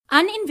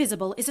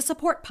Uninvisible is a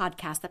support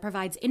podcast that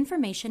provides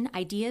information,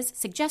 ideas,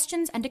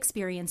 suggestions, and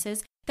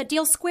experiences that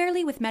deal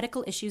squarely with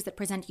medical issues that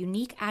present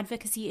unique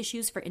advocacy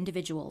issues for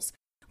individuals.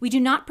 We do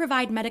not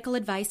provide medical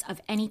advice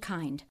of any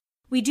kind.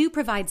 We do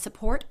provide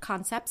support,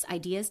 concepts,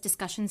 ideas,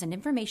 discussions, and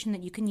information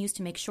that you can use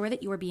to make sure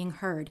that you are being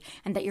heard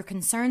and that your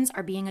concerns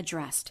are being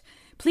addressed.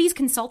 Please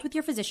consult with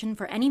your physician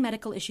for any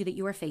medical issue that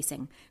you are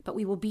facing, but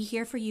we will be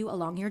here for you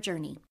along your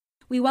journey.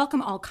 We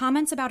welcome all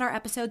comments about our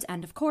episodes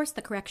and, of course,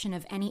 the correction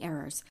of any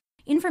errors.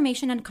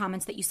 Information and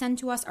comments that you send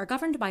to us are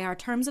governed by our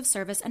terms of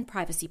service and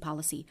privacy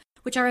policy,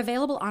 which are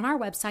available on our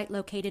website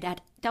located at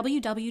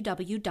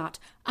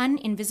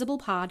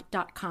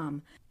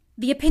www.uninvisiblepod.com.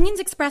 The opinions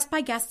expressed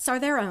by guests are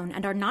their own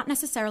and are not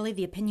necessarily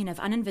the opinion of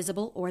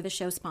Uninvisible or the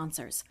show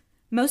sponsors.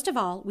 Most of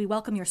all, we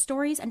welcome your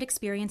stories and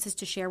experiences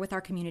to share with our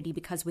community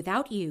because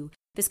without you,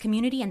 this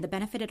community and the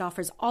benefit it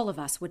offers all of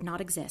us would not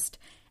exist.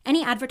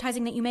 Any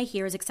advertising that you may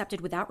hear is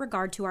accepted without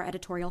regard to our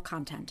editorial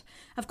content.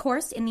 Of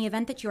course, in the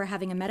event that you are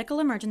having a medical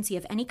emergency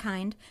of any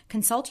kind,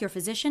 consult your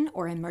physician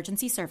or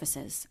emergency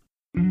services.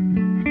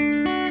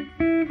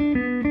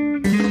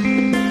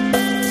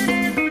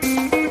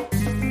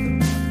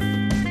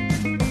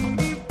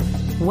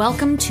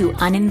 Welcome to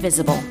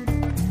Uninvisible.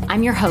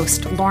 I'm your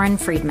host, Lauren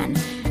Friedman,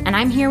 and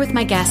I'm here with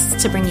my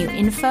guests to bring you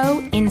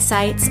info,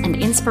 insights, and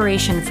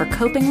inspiration for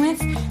coping with,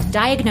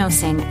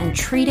 diagnosing, and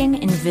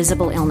treating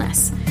invisible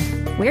illness.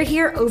 We're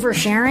here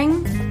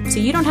oversharing, so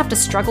you don't have to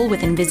struggle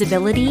with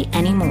invisibility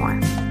anymore.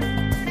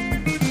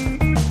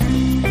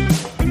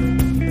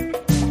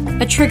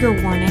 A trigger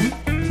warning.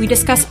 We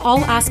discuss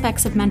all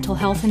aspects of mental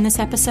health in this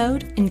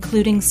episode,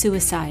 including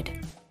suicide.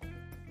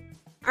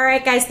 All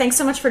right, guys, thanks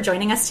so much for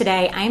joining us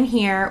today. I'm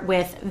here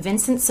with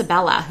Vincent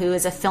Sabella, who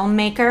is a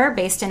filmmaker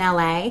based in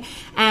LA,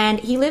 and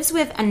he lives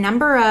with a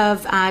number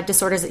of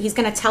disorders that he's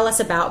going to tell us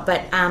about,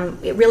 but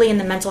really in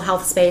the mental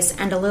health space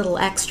and a little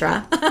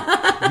extra.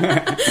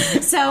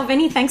 So,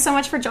 Vinny, thanks so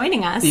much for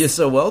joining us. You're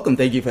so welcome.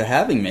 Thank you for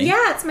having me.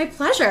 Yeah, it's my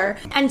pleasure.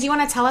 And do you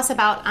want to tell us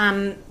about,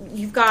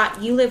 you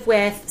live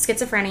with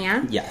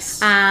schizophrenia.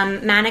 Yes.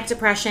 Manic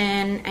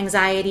depression,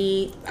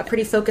 anxiety, a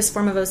pretty focused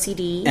form of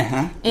OCD.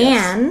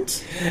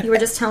 Yes. And you were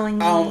just telling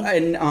me.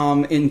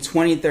 In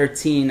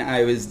 2013,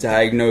 I was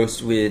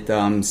diagnosed with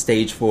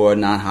stage 4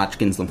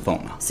 non-Hodgkin's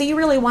lymphoma. So you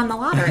really won the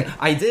lottery.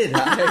 I did.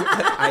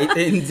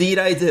 Indeed,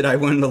 I did. I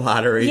won the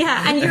lottery.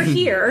 Yeah, and you're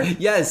here.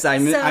 Yes,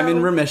 I'm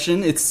in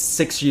remission. It's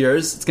 6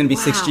 years. It's going to be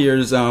 6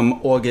 years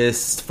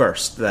August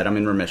 1st that I'm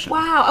in remission.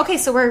 Wow. Okay,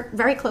 so we're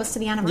very close to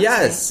the anniversary.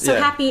 Yes. So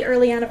happy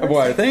early anniversary.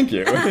 Well, thank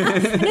you.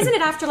 And isn't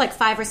it after like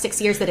 5 or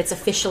 6 years that it's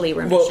officially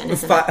remission?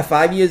 Well,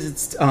 5 years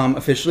it's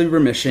officially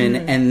remission,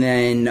 and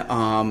then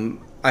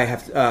I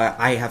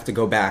have to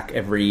go back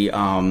every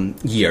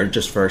year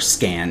just for a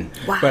scan.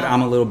 Wow. But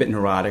I'm a little bit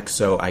neurotic,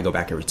 so I go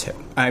back every 2.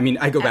 I mean,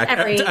 I go back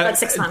every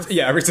 6 months.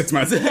 Yeah, every 6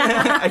 months.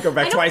 I go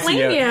back twice a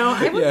year. I don't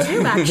blame you. I would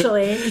too,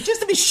 actually.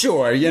 Just to be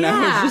sure,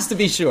 just to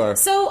be sure.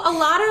 So a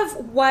lot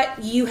of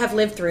what you have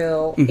lived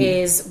through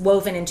is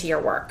woven into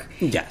your work.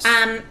 Yes.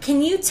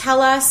 Can you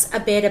tell us a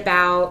bit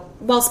about,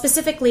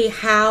 specifically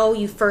how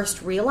you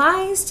first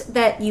realized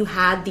that you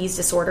had these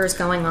disorders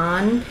going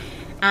on?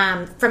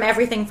 From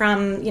everything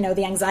from,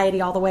 the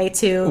anxiety all the way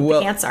to the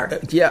cancer.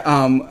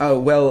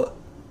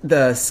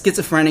 The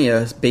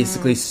schizophrenia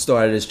basically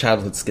started as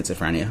childhood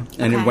schizophrenia,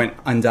 and it went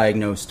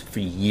undiagnosed for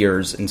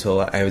years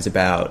until I was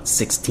about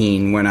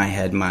 16 when I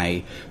had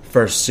my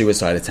first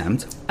suicide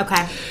attempt.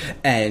 Okay.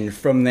 And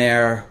from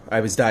there,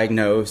 I was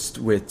diagnosed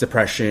with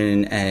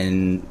depression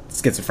and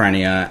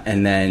schizophrenia,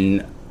 and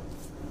then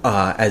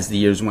as the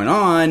years went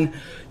on,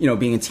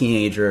 being a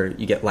teenager,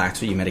 you get lax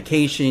with your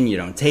medication, you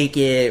don't take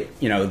it,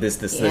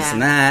 this,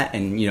 and that,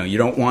 and, you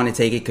don't want to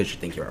take it because you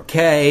think you're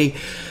okay.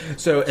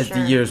 So as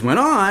the years went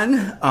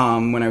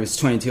on, when I was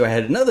 22, I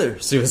had another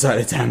suicide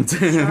attempt.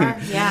 Sure,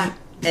 yeah.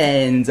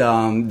 And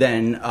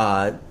then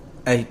I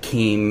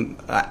came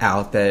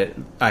out that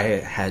I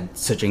had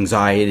such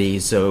anxiety,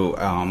 so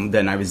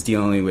then I was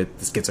dealing with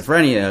the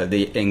schizophrenia,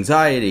 the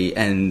anxiety,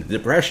 and the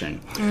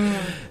depression.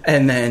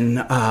 And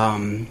then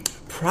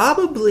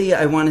probably,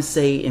 I want to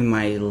say in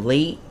my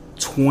late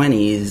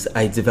 20s,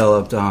 I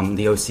developed the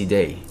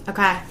OCD.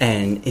 Okay.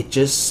 And it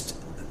just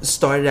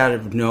started out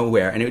of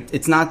nowhere. And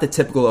it's not the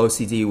typical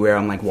OCD where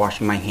I'm like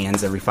washing my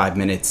hands every 5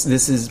 minutes.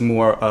 This is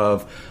more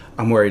of,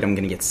 I'm worried I'm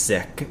going to get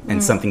sick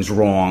and something's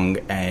wrong,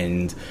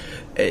 and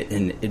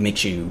it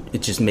makes you,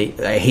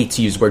 I hate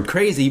to use the word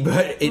crazy,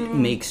 but it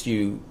makes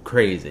you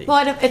crazy.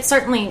 Well, it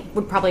certainly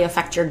would probably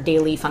affect your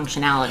daily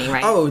functionality,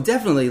 right? Oh,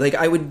 definitely. Like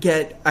I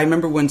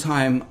remember one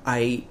time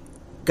I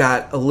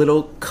got a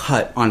little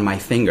cut on my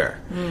finger,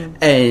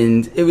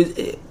 and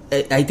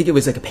I think it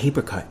was like a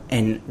paper cut,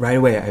 and right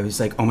away I was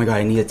like, oh my god,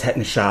 I need a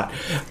tetanus shot.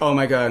 Oh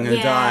my god, I'm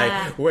gonna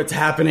die. What's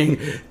happening?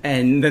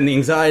 And then the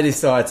anxiety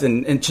starts,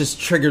 and it just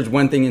triggers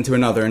one thing into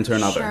another.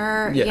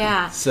 Sure,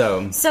 yeah.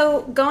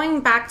 So going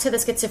back to the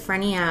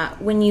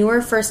schizophrenia, when you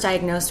were first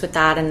diagnosed with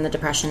that, and the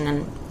depression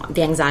and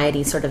the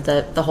anxiety, sort of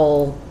the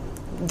whole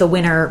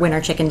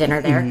winner chicken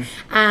dinner there,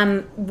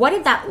 what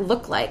did that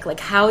look like? Like,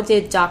 how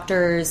did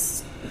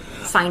doctors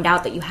find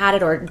out that you had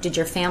it, or did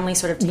your family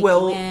sort of take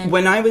you in?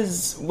 When I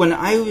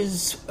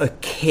was a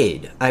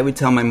kid, I would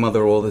tell my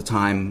mother all the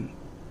time,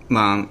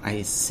 Mom,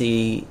 I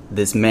see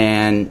this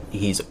man,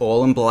 he's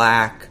all in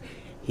black,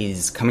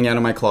 he's coming out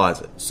of my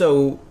closet.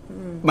 So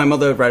my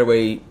mother right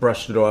away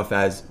brushed it off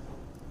as,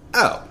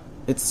 oh,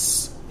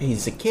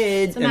 he's a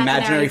kid, it's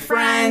imaginary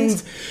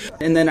friend.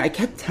 And then I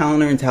kept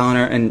telling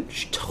her, and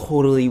she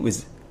totally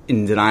was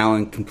in denial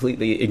and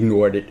completely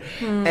ignored it.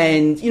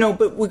 And,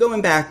 but we're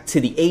going back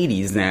to the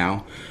 80s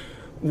now,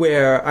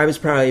 where I was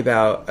probably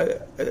about,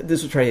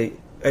 this was probably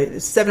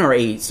 7 or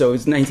 8, so it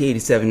was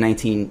 1987,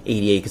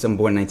 1988, because I'm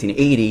born in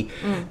 1980.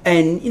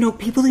 And,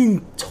 people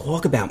didn't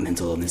talk about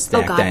mental illness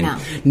back then.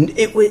 No.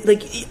 It was,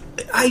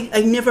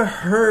 I never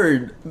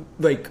heard,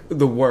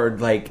 the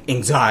word,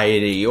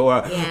 anxiety, or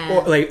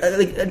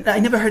I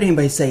never heard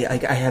anybody say,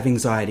 I have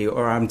anxiety,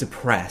 or I'm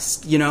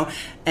depressed,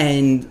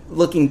 And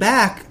looking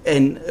back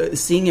and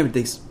seeing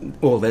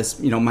all this,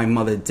 my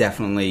mother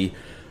definitely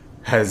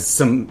has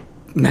some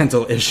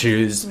mental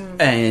issues,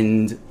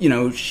 and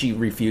she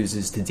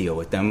refuses to deal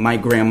with them. My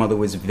grandmother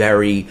was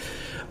very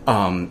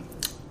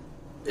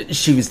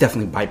she was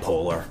definitely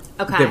bipolar.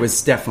 Okay. There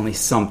was definitely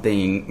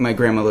something. My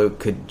grandmother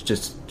could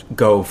just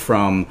go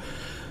from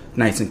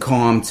nice and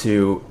calm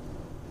to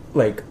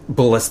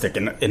ballistic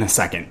in a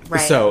second. Right.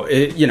 So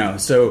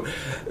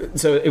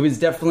so it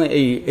was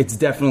it's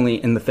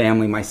definitely in the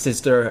family. My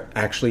sister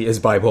actually is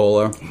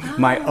bipolar. Oh.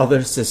 My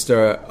other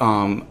sister,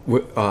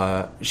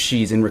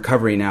 she's in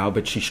recovery now,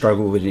 but she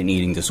struggled with an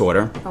eating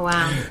disorder. Oh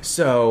wow.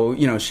 So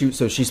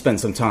she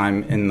spent some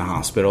time in the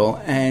hospital,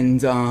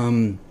 and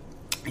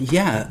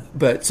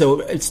but so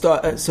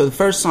the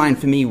first sign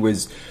for me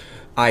was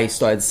I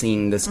started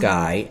seeing this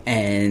guy,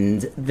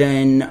 and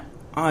then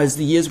as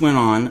the years went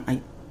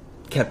on,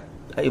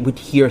 I would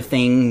hear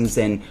things,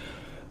 and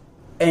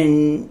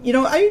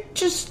I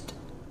just,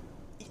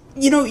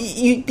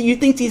 you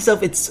think to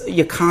yourself, it's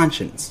your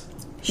conscience.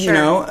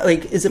 Sure.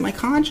 Is it my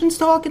conscience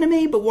talking to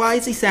me? But why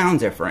does he sound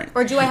different?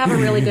 Or do I have a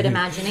really good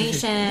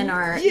imagination?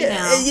 Or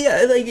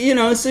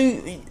so,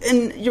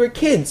 and you're a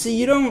kid, so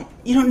you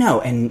don't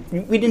know. And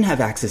we didn't have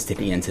access to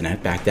the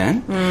internet back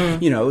then.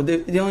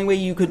 The only way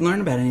you could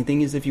learn about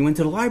anything is if you went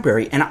to the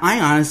library. And I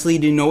honestly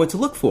didn't know what to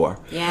look for.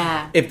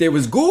 Yeah. If there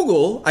was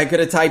Google, I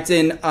could have typed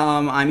in,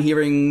 I'm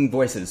hearing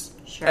voices.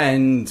 Sure.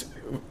 And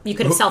you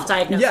could have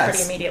self-diagnosed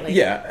pretty immediately.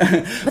 Yeah.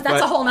 But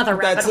that's a whole other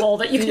rabbit hole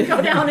that you can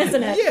go down,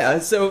 isn't it? Yeah.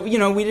 So,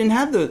 we didn't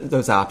have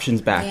those options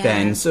back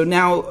then. So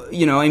now,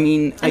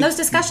 And those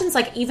discussions,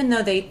 even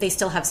though they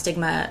still have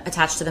stigma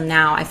attached to them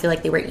now, I feel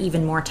like they were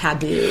even more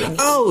taboo.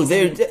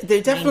 They're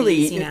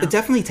definitely 90s,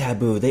 definitely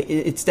taboo.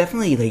 It's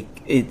definitely,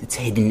 it's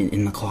hidden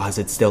in the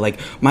closet still.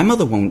 My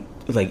mother won't,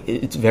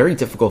 it's very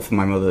difficult for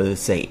my mother to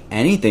say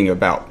anything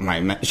about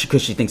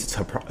because she thinks it's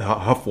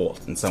her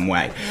fault in some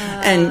way.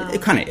 And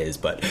it kind of is,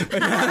 but... She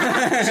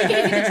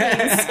gave you the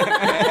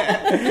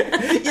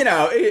dreams.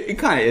 It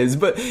kind of is,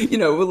 but,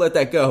 we'll let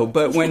that go.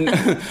 But when...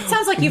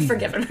 Sounds like you've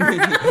forgiven her.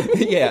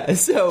 Yeah,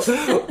 so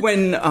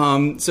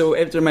so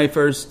after my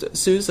first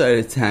suicide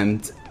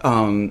attempt,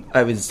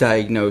 I was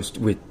diagnosed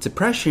with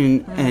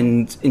depression,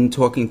 and in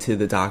talking to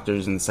the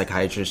doctors and the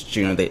psychiatrists,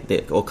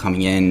 they're all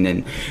coming in,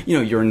 and,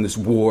 you're in this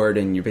ward,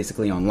 and you're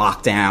basically on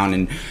lockdown,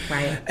 and,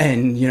 right.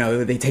 And,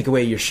 they take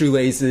away your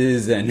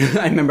shoelaces, and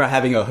I remember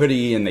having a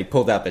hoodie, and they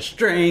pulled out the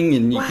string,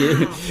 and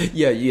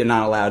you're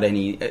not allowed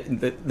any,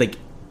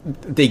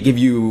 they give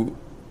you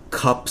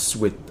cups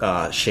with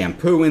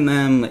shampoo in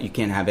them. You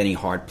can't have any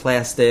hard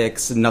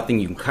plastics, nothing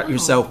you can cut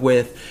yourself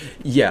with.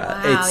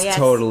 Yeah, it's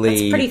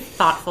totally... It's pretty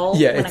thoughtful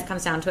when it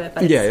comes down to it,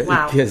 but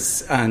wow.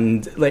 Because,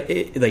 and,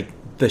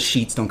 the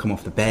sheets don't come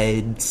off the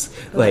beds.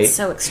 It's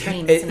so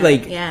extreme, isn't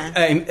it? Yeah.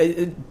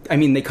 I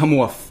mean, they come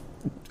off...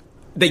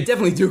 They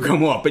definitely do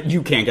come off, but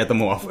you can't get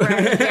them off.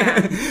 Right,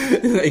 yeah.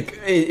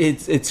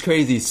 It's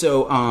crazy.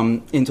 So,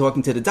 in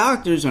talking to the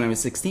doctors when I was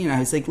 16, I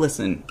was like,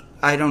 listen,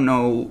 I don't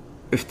know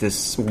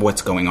if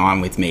what's going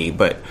on with me,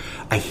 but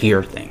I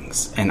hear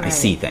things and I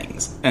see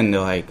things, and they're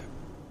like,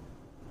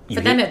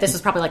 for them this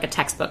was probably like a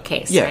textbook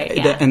case, right?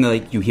 Yeah. And they're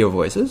like, you hear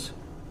voices,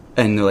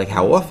 and they're like,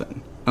 how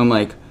often? I'm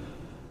like,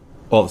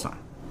 all the time.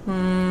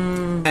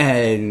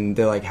 And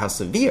they're like, how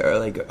severe?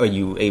 Are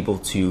you able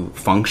to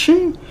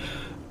function?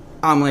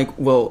 I'm like,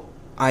 well,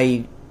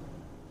 I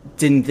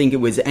didn't think it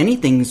was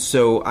anything,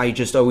 so I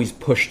just always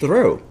pushed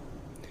through.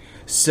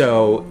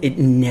 So it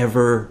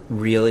never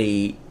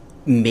really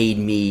made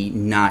me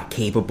not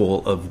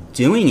capable of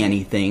doing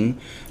anything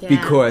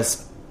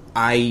because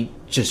I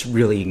just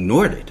really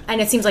ignored it. And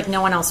it seems like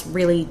no one else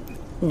really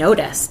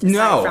noticed.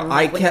 No, from,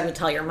 I when kept... you would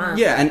tell your mom.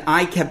 Yeah, and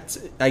I kept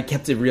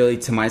it really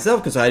to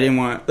myself because I didn't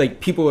want...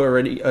 people were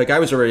already... I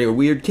was already a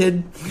weird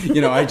kid.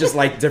 I just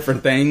liked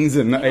different things,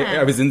 and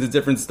I was into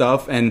different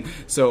stuff, and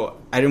so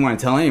I didn't want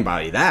to tell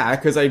anybody that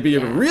because I'd be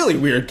a really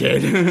weird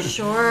kid.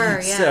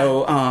 Sure,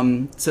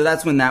 yeah. So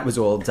that's when that was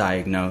all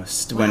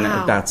diagnosed, when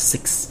about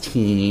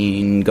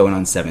 16, going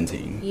on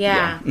 17.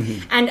 Yeah.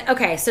 Mm-hmm. And,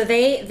 okay, so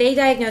they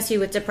diagnosed you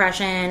with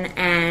depression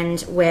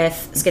and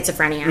with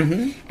schizophrenia.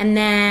 Mm-hmm. And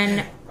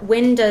then...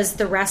 when does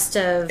the rest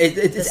of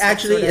it's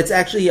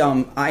actually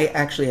I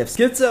actually have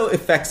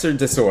schizoaffective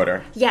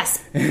disorder. Yes.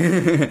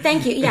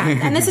 Thank you. Yeah.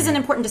 And this is an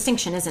important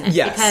distinction, isn't it?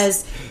 Yes.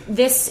 Because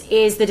this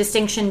is the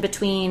distinction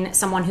between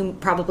someone who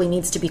probably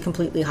needs to be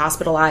completely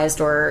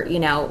hospitalized or,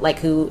 like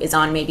who is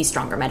on maybe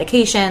stronger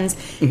medications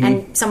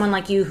and someone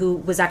like you who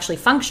was actually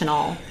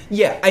functional.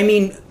 Yeah. I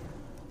mean,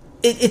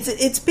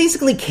 it's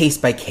basically case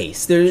by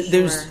case.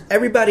 There's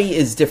everybody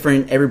is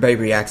different. Everybody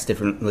reacts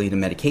differently to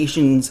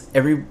medications.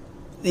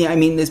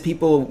 There's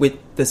people with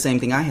the same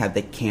thing I have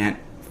that can't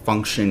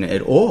function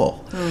at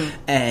all.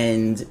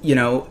 And,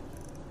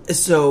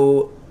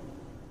 so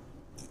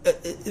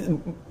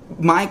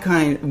my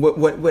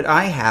what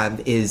I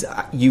have is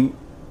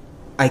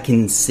I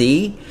can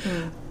see,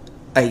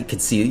 I can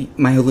see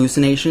my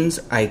hallucinations,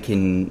 I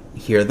can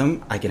hear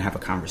them, I can have a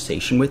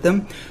conversation with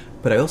them,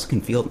 but I also can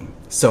feel them.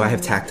 So I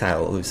have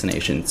tactile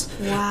hallucinations,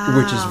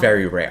 which is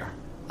very rare.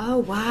 Oh,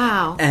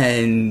 wow.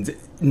 And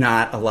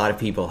not a lot of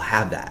people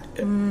have that.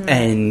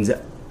 And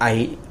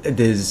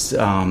there's we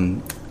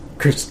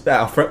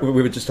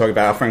were just talking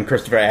about our friend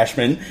Christopher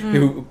Ashman,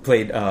 who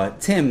played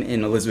Tim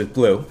in Elizabeth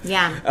Blue.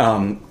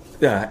 Yeah.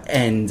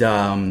 And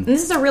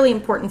this is a really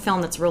important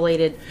film that's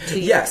related to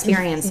your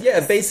experience. Yeah,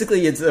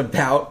 basically it's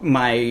about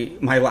my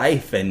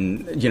life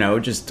and,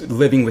 just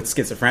living with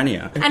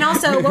schizophrenia. And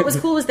also what was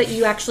cool is that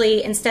you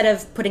actually, instead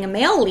of putting a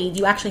male lead,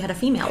 you actually had a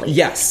female lead.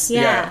 Yes.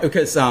 Yeah.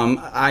 Because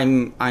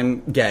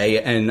I'm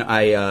gay and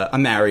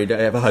I'm married.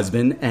 I have a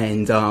husband.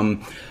 And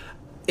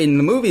in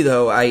the movie,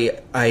 though,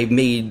 I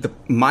made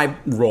my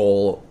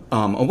role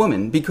a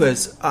woman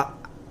because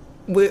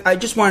I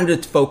just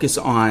wanted to focus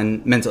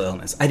on mental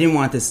illness. I didn't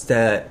want this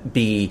to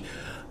be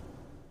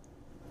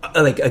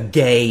like a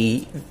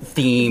gay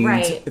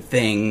themed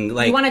thing.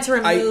 Like you wanted to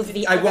remove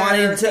the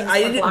other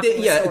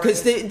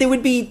because there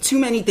would be too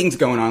many things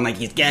going on. Like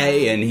he's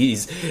gay and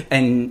he's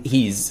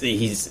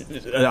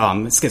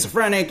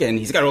schizophrenic and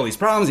he's got all these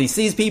problems. He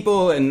sees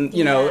people and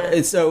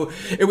and so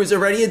it was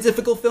already a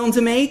difficult film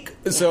to make.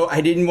 So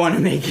I didn't want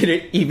to make it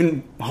an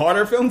even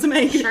harder film to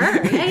make. Sure,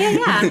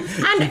 yeah.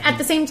 And at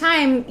the same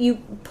time, you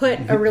put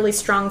a really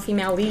strong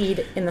female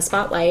lead in the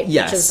spotlight,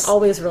 which is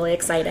always really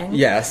exciting.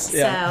 Yes,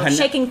 so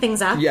shaking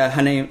things up. Yeah,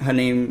 her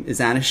name is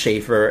Anna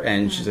Schaefer,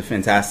 and she's a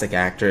fantastic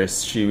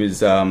actress. She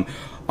was on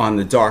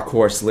the Dark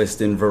Horse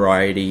list in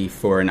Variety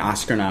for an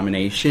Oscar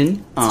nomination.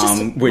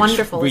 Which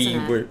wonderful,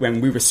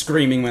 when we were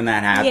screaming when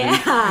that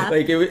happened. Yeah.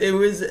 Like it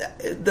was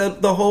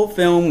the whole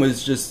film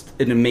was just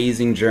an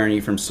amazing journey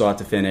from start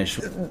to finish.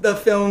 The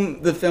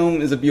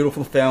film is a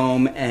beautiful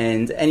film,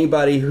 and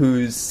anybody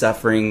who's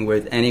suffering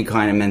with any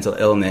kind of mental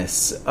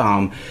illness,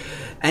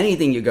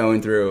 anything you're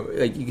going through,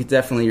 like you could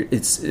definitely,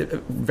 it's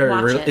very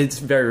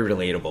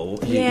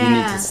relatable. You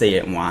need to see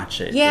it and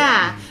watch it.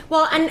 Yeah.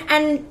 Well,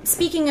 and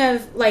speaking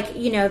of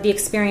the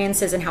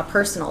experiences and how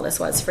personal this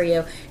was for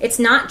you, it's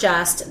not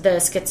just the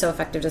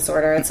schizoaffective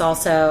disorder. It's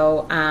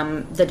also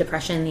the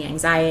depression, the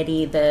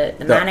anxiety, the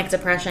manic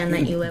depression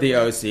that you live with. The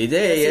OCD.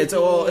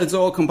 It's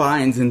all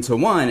combined into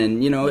one.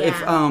 And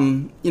if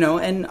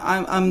and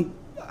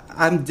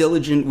I'm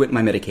diligent with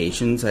my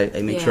medications.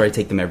 I make sure I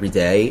take them every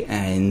day,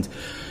 and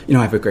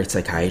I have a great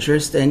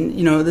psychiatrist. And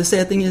the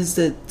sad thing is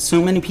that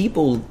so many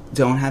people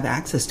don't have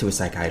access to a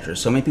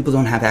psychiatrist. So many people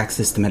don't have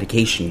access to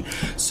medication.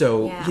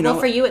 So well,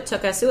 for you, it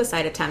took a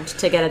suicide attempt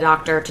to get a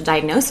doctor to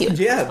diagnose you.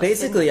 Yeah,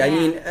 basically. I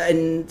mean,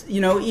 and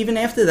even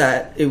after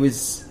that, it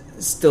was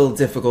still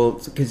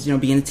difficult because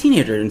being a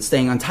teenager and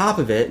staying on top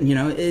of it.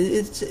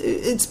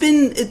 It's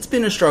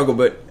been a struggle,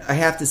 but I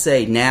have to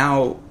say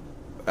now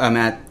I'm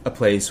at a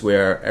place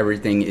where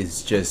everything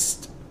is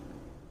just.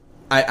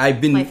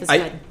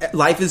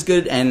 Life is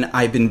good, and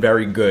I've been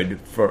very good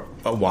for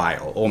a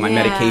while. All my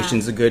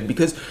medications are good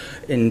because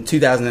in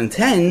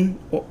 2010,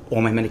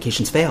 all my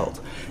medications failed,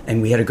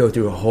 and we had to go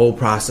through a whole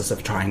process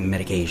of trying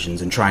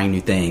medications and trying new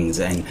things.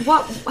 And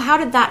how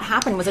did that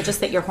happen? Was it just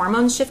that your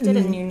hormones shifted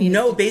and you needed?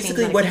 No,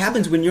 basically, what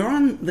happens when you're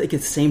on the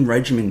same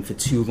regimen for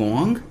too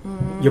long,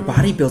 your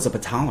body builds up a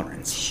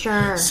tolerance.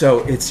 Sure.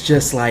 So it's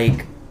just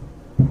like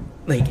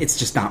it's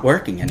just not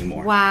working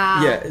anymore.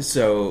 Wow. Yeah,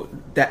 so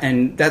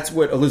that's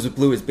what Elizabeth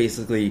Blue is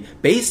basically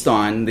based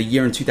on, the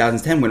year in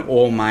 2010 when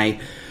all my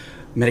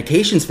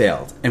medications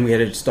failed and we had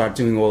to start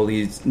doing all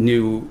these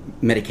new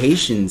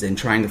medications and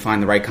trying to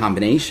find the right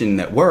combination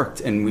that worked,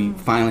 and we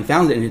finally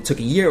found it, and it took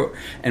a year,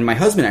 and my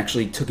husband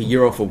actually took a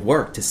year off of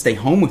work to stay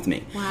home with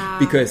me. Wow.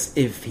 Because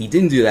if he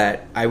didn't do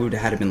that, I would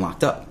have had to been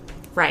locked up.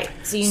 Right,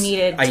 so you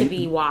needed to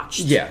be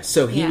watched. Yeah,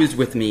 so he was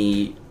with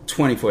me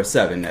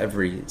 24/7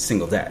 every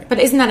single day. But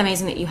isn't that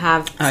amazing that you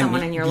have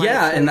someone in your life?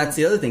 Yeah, and that's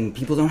the other thing.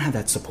 People don't have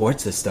that support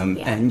system.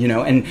 Yeah. And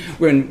and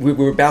when we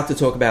were about to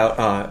talk about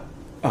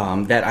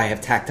that I have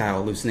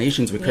tactile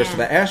hallucinations with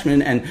Christopher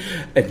Ashman, and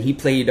he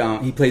plays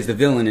the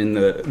villain in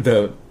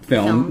the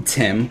film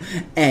Tim,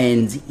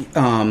 and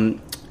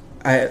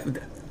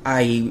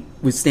I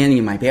was standing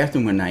in my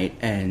bathroom one night,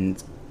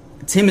 and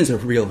Tim is a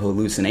real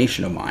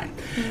hallucination of mine,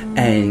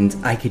 and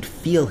I could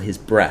feel his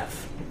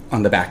breath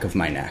on the back of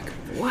my neck.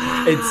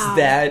 Wow. It's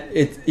that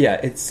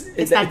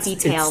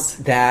detailed. It's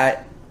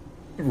that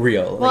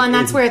real. Well, and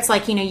that's where it's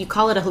like, you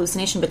call it a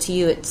hallucination, but to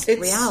you it's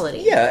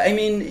reality. Yeah, I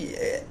mean,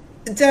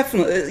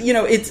 definitely,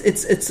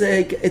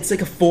 it's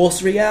like a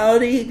false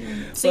reality.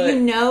 So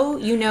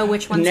you know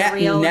which ones are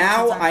real.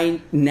 Now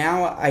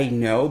I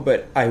know,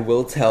 but I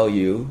will tell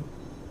you,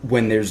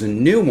 when there's a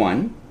new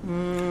one,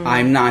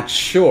 I'm not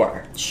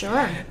sure.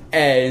 Sure.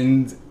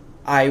 And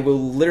I will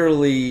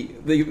literally,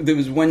 there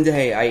was one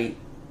day I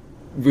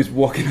was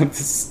walking up the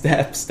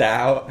steps to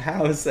our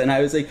house, and I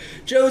was like,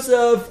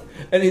 Joseph,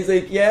 and he's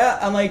like, yeah.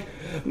 I'm like,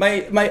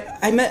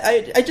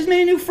 I just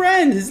made a new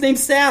friend. His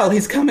name's Sal.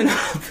 He's coming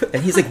up.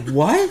 And he's like,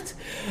 what?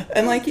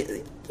 I'm like,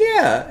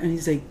 yeah. And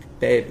he's like,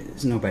 babe,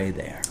 there's nobody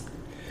there.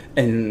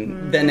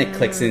 And then it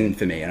clicks in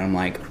for me, and I'm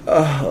like,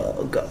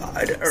 oh,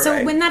 God.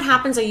 So when that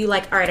happens, are you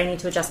like, all right, I need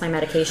to adjust my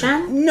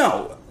medication?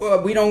 No,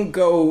 we don't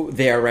go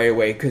there right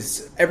away,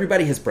 because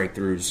everybody has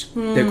breakthroughs.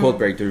 They're called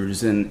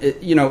breakthroughs, and,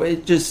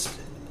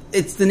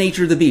 it's the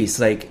nature of the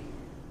beast. Like,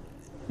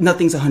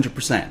 nothing's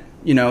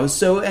 100%,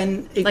 so,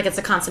 and... it's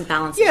a constant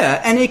balance.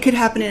 Yeah, and it could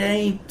happen at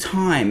any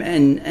time,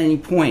 and any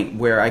point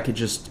where I could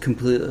just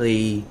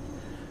completely,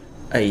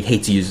 I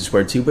hate to use this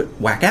word too, but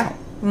whack out.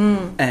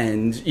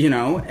 And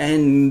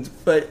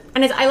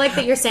I like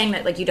that you're saying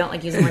that, like, you don't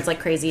like using words like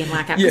crazy and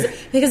whack out,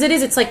 because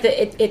it's like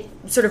it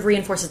sort of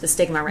reinforces the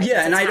stigma, right?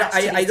 Yeah, and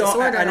I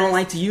don't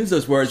like to use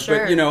those words,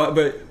 sure.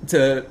 but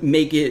to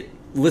make it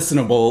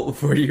listenable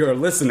for your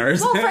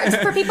listeners, well,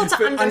 for people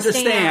to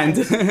understand.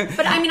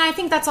 But I mean, I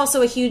think that's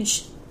also a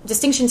huge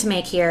distinction to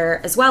make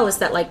here as well, is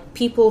that, like,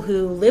 people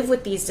who live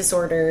with these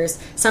disorders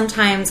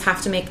sometimes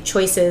have to make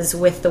choices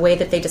with the way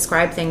that they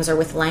describe things, or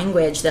with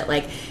language that,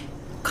 like,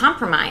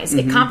 compromise.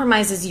 It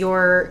compromises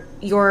your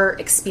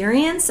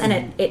experience,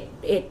 and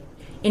it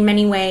in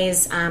many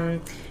ways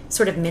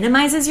sort of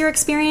minimizes your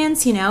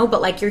experience,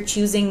 but, like, you're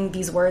choosing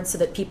these words so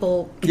that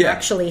people can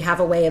actually have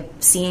a way of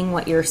seeing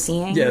what you're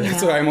seeing. Yeah,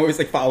 that's why I'm always,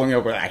 like, following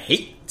up with, I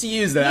hate to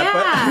use that.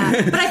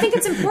 But I think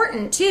it's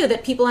important too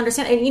that people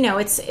understand, and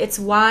it's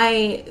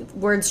why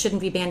words shouldn't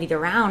be bandied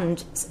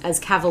around as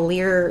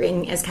cavalier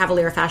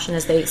a fashion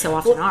as they so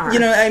often are.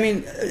 I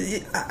mean,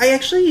 I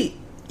actually,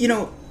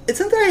 it's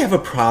not that I have a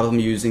problem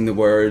using the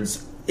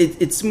words.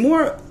 It's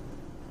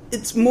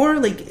more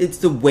like it's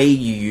the way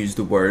you use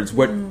the words,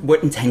 what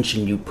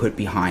intention you put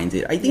behind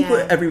it. I think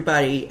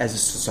everybody as a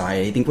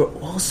society, I think we're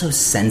all so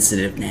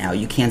sensitive now.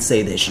 You can't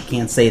say this, you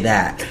can't say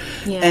that.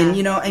 Yeah. And,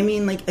 I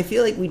mean, like, I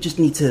feel like we just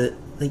need to,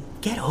 like,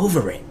 get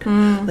over it.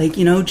 Like,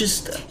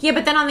 just... Yeah,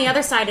 but then on the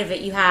other side of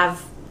it, you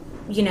have...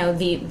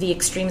 the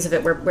extremes of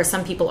it where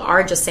some people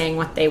are just saying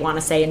what they want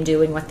to say and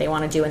doing what they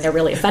want to do, and they're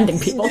really offending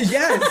people.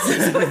 Yes.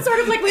 So it's sort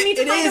of like we need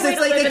to find a way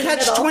to live in the middle.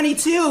 It's like a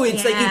catch-22.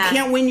 It's like you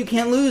can't win, you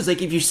can't lose.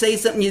 Like, if you say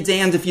something, you're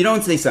damned. If you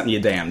don't say something,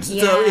 you're damned.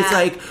 Yeah. So it's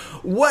like,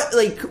 what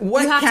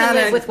you have to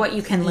live with what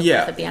you can live with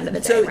at the end of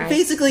the day, so right?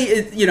 Basically,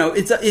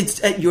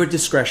 it's at your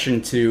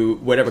discretion to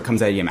whatever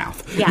comes out of your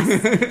mouth.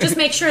 Yes. Just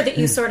make sure that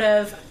you sort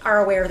of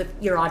are aware of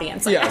your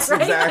audience. Yes,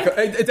 right?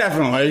 exactly.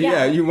 Definitely.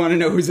 Yeah. You want to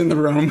know who's in the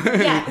room.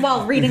 Yeah.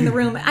 Well, reading the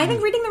room. I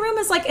think reading the room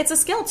is, like, it's a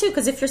skill too,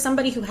 because if you're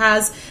somebody who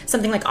has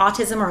something like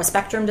autism or a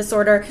spectrum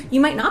disorder, you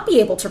might not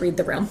be able to read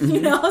the room.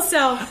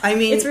 So I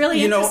mean, it's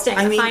really interesting.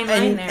 A fine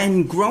line there.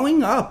 And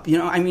growing up,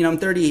 I'm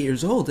 38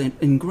 years old,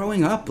 and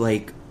growing up,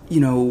 like,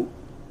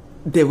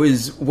 there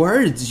was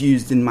words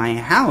used in my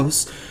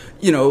house,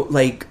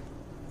 like...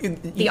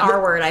 The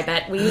R word, I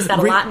bet. We used that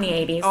a lot in the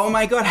 80s. Oh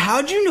my God,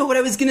 how'd you know what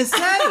I was going to say?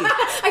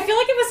 I feel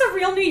like it was a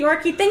real New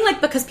Yorkie thing,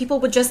 like, because people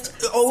would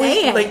just say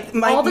it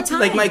all the time.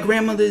 Like, my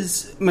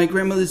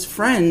grandmother's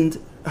friend...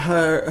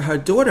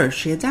 Her daughter,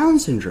 she had Down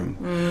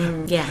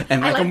syndrome. Yeah.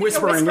 And I'm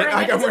whispering it.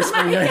 I'm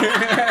whispering it.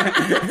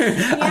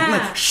 I'm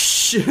like,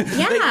 shh.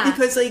 Yeah. Like,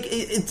 because, like,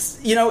 it's,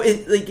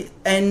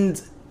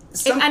 and...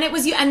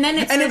 and then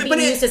it's being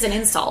used as an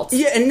insult.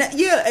 Yeah, and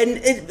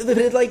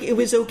it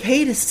was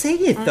okay to say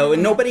it, though,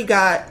 and nobody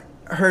got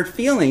hurt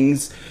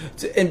feelings.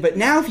 But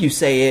now if you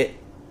say it,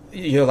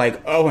 you're like,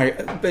 oh my,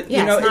 but it's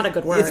not a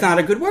good word. It's not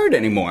a good word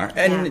anymore.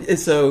 And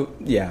so,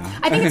 yeah.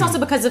 I think it's also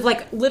because of,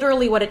 like,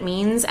 literally what it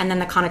means, and then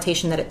the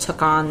connotation that it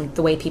took on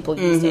the way people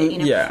used it,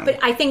 Yeah. But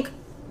I think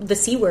the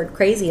C word,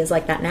 crazy, is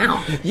like that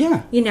now.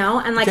 Yeah.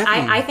 And, like,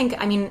 I think,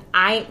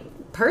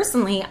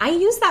 personally, I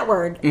use that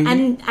word,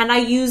 and I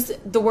use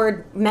the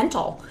word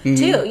mental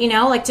too,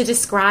 like, to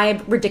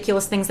describe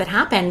ridiculous things that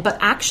happen, but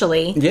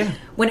actually,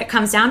 when it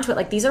comes down to it,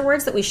 like, these are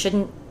words that we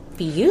shouldn't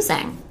be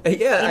using.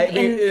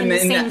 In the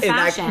same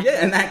fashion.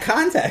 In that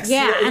context.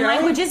 Yeah, and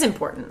language is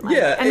important.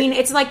 Like, I mean,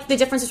 it's like the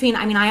difference between,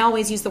 I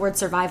always use the word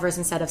survivors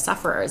instead of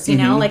sufferers,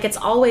 like, it's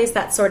always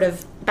that sort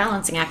of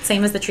balancing act,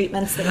 same as the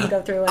treatments that you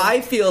go through.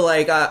 I feel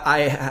like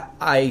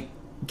I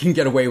can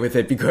get away with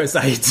it because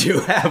I do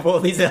have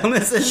all these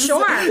illnesses.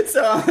 Sure.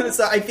 So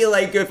I feel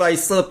like if I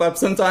slip up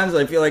sometimes,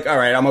 I feel like, all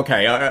right, I'm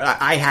okay.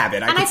 I have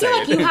it. And I feel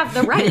like you have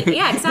the right.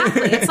 Yeah,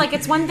 exactly. It's like,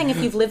 it's one thing if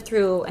you've lived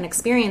through an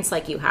experience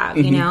like you have,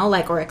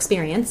 like, or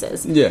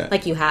experiences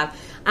like you have.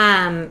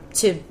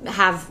 to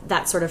have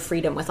that sort of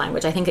freedom with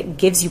language. I think it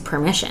gives you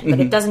permission, but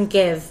it doesn't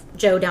give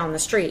Joe down the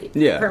street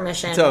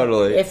permission.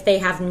 Totally. If they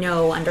have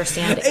no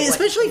understanding.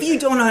 Especially if you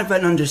don't have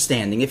an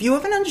understanding. If you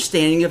have an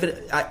understanding of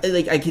it,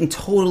 I can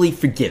totally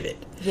forgive it.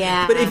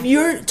 Yeah. But if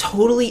you're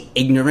totally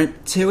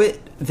ignorant to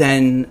it,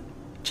 then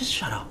just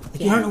shut up.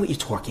 You don't know what you're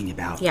talking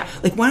about. Yeah.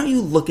 Why don't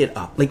you look it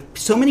up?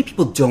 So many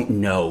people don't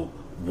know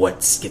what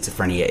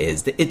schizophrenia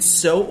is. It's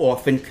so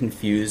often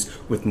confused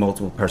with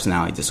multiple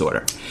personality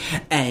disorder.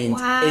 And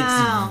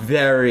it's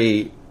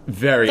very,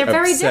 very They're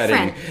upsetting.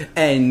 very different.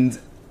 And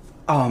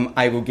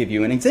I will give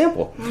you an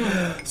example.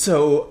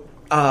 So,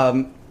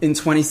 in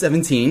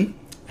 2017,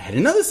 I had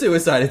another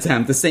suicide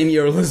attempt the same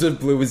year Elizabeth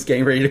Blue was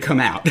getting ready to come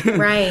out.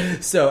 Right.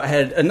 So I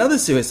had another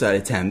suicide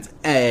attempt,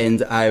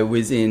 and I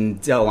was in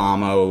Del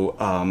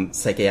Amo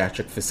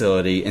psychiatric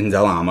facility in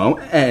Del Amo,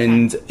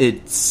 and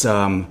it's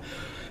a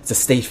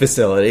state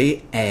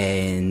facility,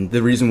 and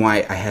the reason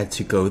why I had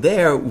to go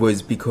there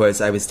was because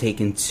I was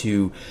taken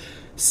to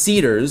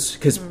Cedars,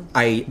 because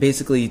I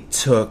basically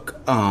took,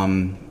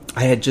 I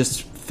had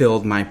just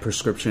filled my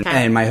prescription,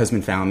 and my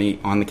husband found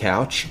me on the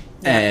couch,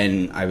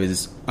 and I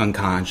was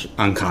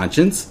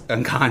unconscious,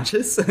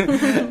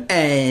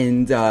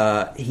 and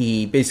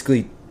he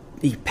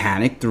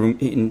panicked,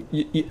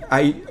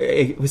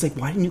 I was like,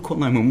 why didn't you call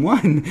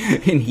 911?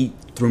 And he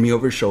threw me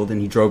over his shoulder,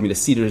 and he drove me to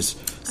Cedars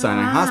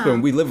Sinai Hospital,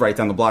 and we live right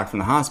down the block from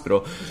the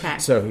hospital. Okay.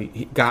 So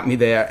he got me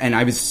there, and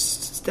I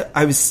was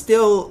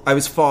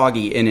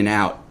foggy in and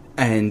out,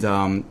 and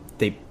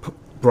they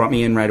brought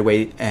me in right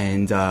away,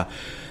 and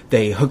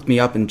they hooked me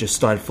up and just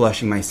started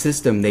flushing my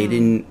system. They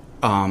didn't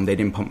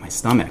pump my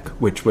stomach,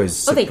 which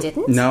was they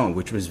didn't? No,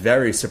 which was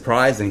very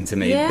surprising to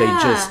me. Yeah. They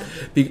just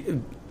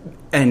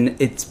and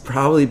it's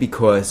probably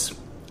because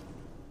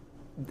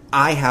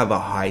I have a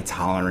high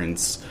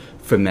tolerance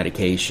for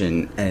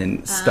medication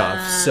and stuff.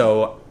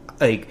 So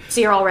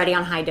you're already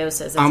on high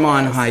doses. I'm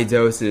on high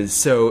doses.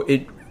 So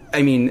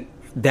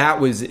that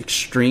was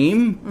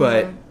extreme,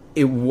 but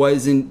it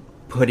wasn't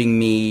putting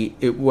me.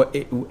 It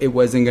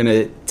wasn't going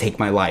to take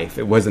my life.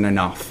 It wasn't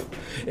enough.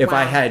 If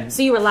I had,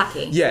 so you were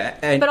lucky.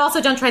 Yeah, but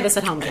also don't try this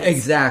at home, kids.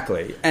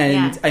 Exactly.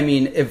 And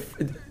if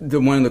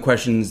one of the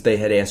questions they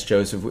had asked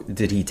Joseph,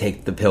 did he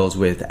take the pills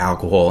with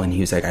alcohol? And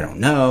he was like, I don't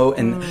know.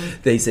 And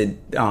they said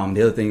the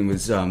other thing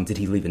was, did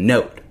he leave a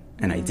note?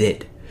 And I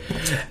did.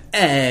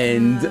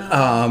 And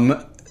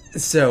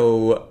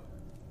so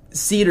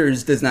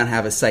Cedars does not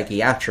have a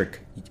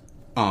psychiatric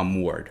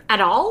ward at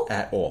all.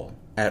 At all.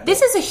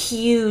 This is a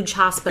huge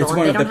hospital. It's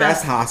one of the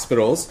best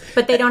hospitals.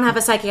 But they don't have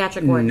a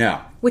psychiatric ward.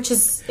 No. Which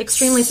is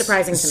extremely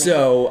surprising to me.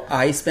 So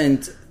I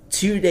spent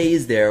 2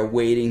 days there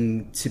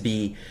waiting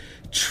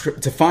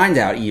to find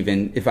out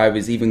even if I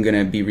was even going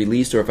to be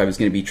released or if I was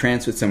going to be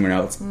transferred somewhere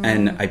else.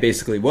 And I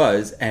basically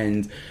was.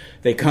 And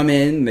they come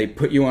in, they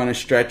put you on a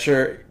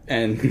stretcher,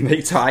 and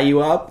they tie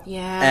you up.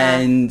 Yeah.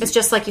 And it's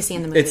just like you see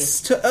in the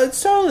movies.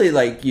 It's totally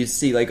like you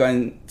see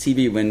on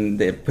TV when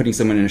they're putting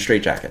someone in a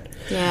straitjacket.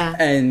 Yeah.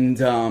 And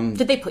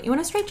did they put you in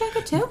a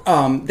straitjacket too?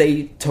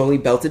 They totally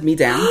belted me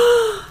down,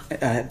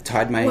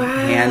 tied my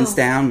hands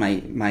down,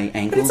 my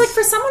ankles. But it's like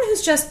for someone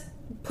who's just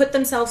put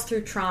themselves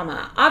through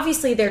trauma,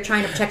 obviously they're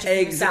trying to protect you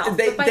from yourself.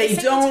 They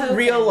don't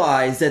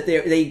realize that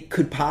they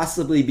could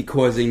possibly be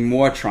causing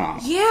more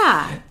trauma.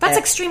 Yeah. That's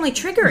extremely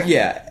triggering.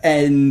 Yeah.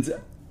 And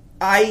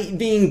I,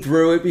 being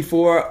through it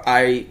before,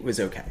 I was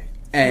okay.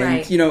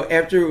 And,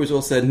 after it was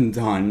all said and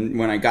done,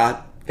 when I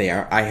got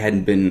there, I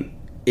hadn't been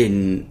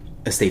in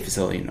a state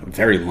facility in a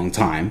very long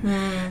time.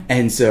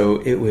 And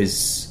so I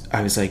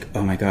was like,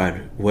 oh my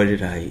God, what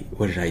did I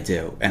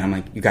do? And I'm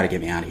like, you got to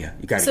get me out of here.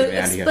 You got to get me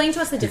out of here. Explain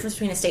to us the difference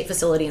between a state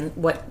facility and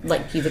what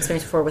you've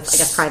experienced before with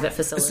a private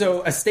facility.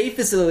 So a state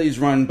facility is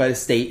run by the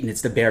state, and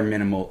it's the bare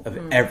minimum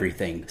of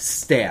everything: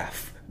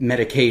 staff,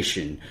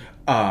 medication,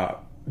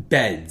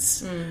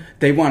 beds.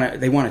 They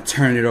want to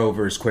turn it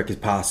over as quick as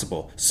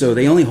possible. So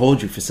they only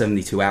hold you for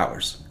 72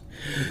 hours.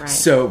 Right.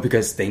 So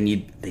because they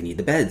need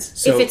the beds.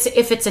 So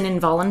if it's an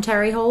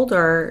involuntary hold,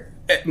 or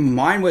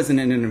mine wasn't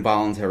an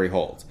involuntary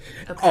hold.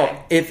 Okay.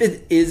 Oh, if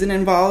it is an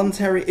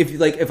involuntary,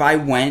 if I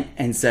went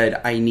and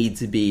said I need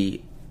to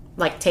be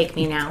take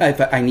me now.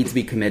 If I need to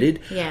be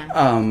committed.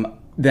 Yeah.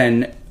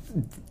 Then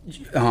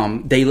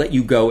they let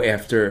you go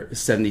after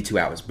 72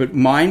 hours. But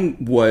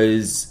mine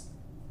was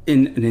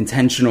an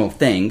intentional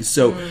thing.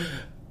 So.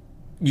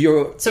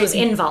 So it's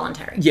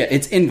involuntary. Yeah,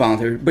 it's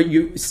involuntary, but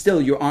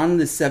you're on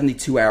the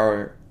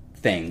 72-hour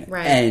thing.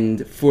 Right.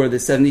 And for the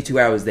 72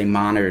 hours, they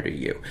monitor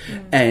you.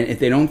 And if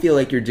they don't feel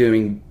like you're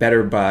doing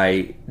better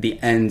by the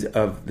end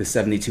of the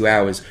 72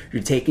 hours,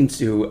 you're taken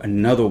to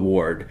another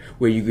ward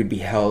where you could be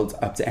held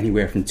up to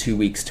anywhere from 2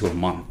 weeks to a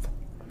month.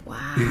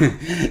 Wow.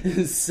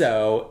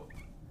 So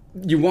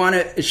you want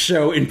to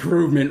show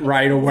improvement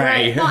right away.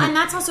 Right. Well, and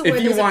that's also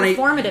where there's a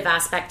performative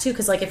aspect, too,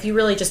 because if you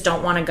really just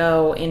don't want to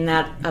go in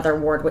that other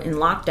ward in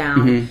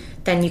lockdown,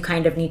 then you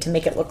kind of need to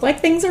make it look like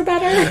things are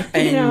better.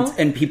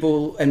 And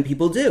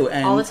people do.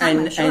 And, all the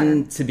time,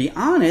 and to be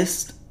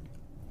honest,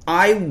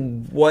 I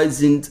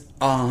wasn't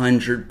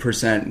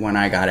 100% when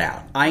I got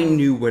out. I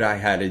knew what I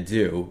had to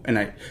do,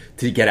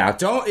 to get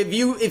out. If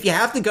you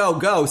have to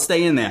go.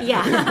 Stay in there.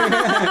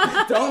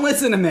 Yeah. Don't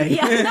listen to me.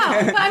 Yeah.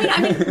 No. But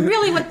I mean,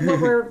 really, what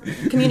we're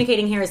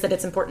communicating here is that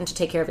it's important to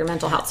take care of your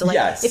mental health. So, like,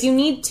 yes. if you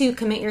need to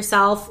commit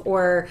yourself,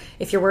 or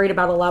if you're worried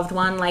about a loved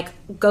one, like,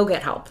 go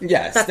get help.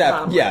 Yes. That's the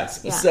bottom line.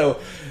 Yes. Yeah. So,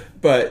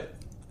 but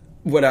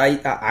what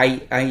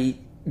I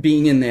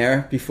being in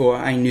there before,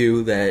 I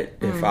knew that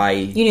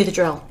you knew the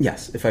drill.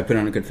 Yes. If I put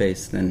on a good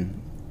face,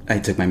 then I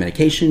took my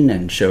medication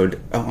and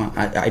showed,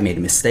 I made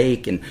a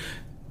mistake, and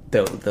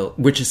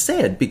which is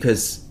sad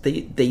because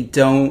they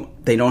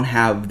don't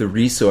have the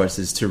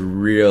resources to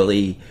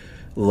really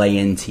lay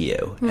into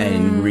you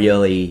and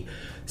really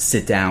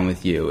sit down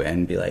with you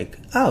and be like,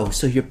 oh,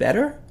 so you're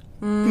better?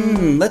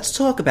 Let's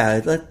talk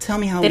about it. Tell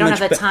me how. They don't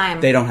have the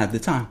time. They don't have the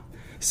time.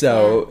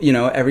 So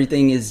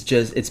everything is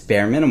just, it's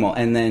bare minimal,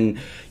 and then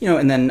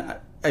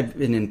I've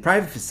been in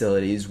private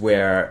facilities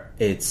where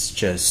it's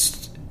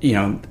just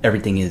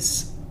everything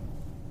is.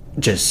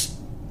 Just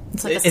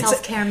it's like a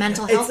self-care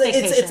mental health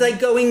vacation. It's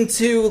like going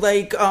to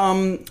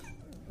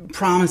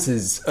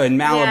Promises in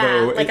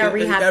Malibu. Yeah, like a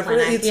rehab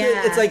clinic.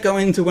 It's like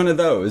going to one of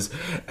those.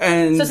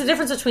 And so it's the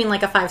difference between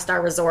like a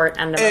 5-star resort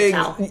and a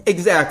motel.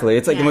 Exactly.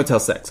 It's like a Motel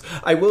 6.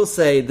 I will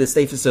say the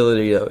state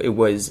facility, though, it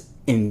was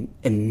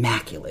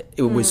immaculate.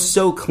 It was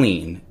so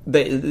clean.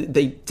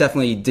 They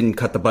definitely didn't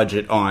cut the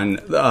budget on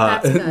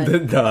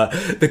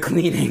the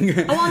cleaning.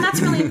 Oh, well, and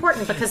that's really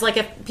important because, like,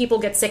 if people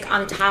get sick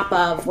on top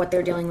of what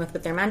they're dealing with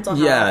their mental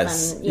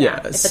health,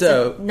 then it's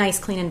a nice,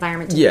 clean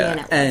environment to be in. At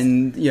least.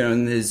 And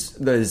and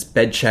there's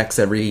bed checks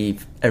every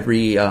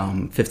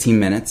 15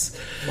 minutes.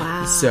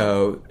 Wow.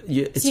 So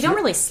you don't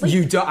really sleep.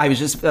 You don't. I was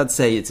just about to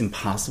say it's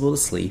impossible to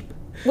sleep.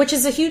 Which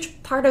is a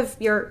huge part of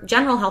your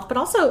general health, but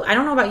also, I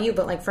don't know about you,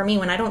 but like for me,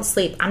 when I don't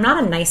sleep, I'm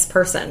not a nice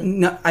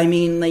person. No, I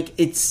mean, like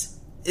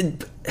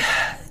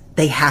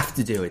they have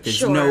to do it.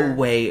 There's no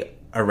way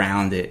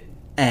around it,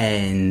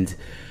 and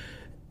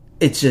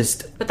it's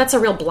just. But that's a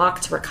real block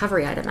to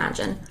recovery, I'd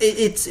imagine.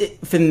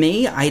 For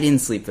me, I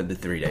didn't sleep for the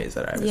 3 days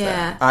that I was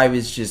there. I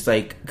was just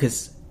like,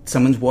 because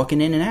someone's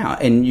walking in and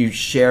out, and you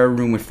share a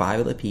room with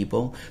 5 other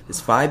people. There's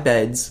 5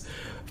 beds,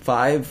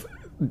 5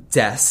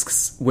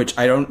 desks, which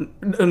I don't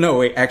know.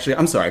 Wait, actually,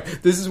 I'm sorry.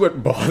 This is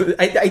what bothered.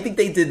 I think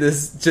they did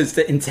this just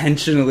to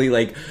intentionally,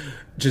 like,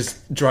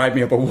 just drive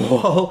me up a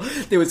wall.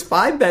 There was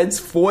 5 beds,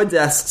 4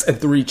 desks, and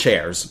 3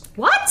 chairs.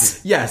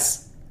 What?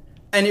 Yes.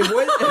 And it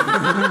was...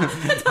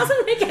 That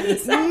doesn't make any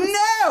sense.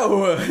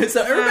 No!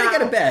 So everybody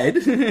got a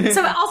bed.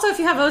 So also, if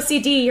you have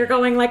OCD, you're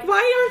going like,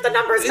 why aren't the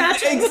numbers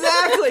matching?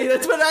 Exactly.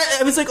 That's what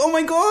I was like, oh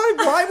my God,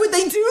 why would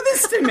they do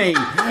this to me?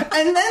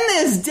 And then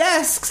there's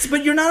desks,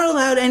 but you're not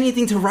allowed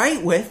anything to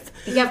write with.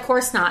 Yeah, of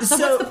course not. So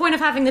what's the point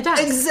of having the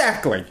desk?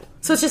 Exactly.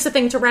 So it's just a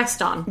thing to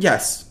rest on.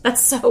 Yes.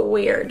 That's so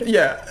weird.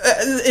 Yeah.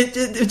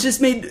 It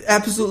just made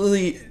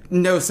absolutely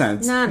no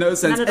sense. No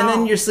sense. Not at and all.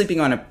 then you're sleeping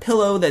on a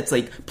pillow that's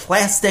like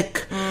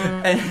plastic,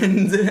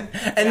 and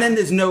then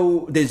there's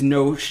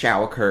no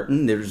shower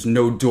curtain. There's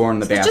no door in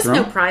the bathroom. There's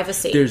just no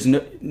privacy. There's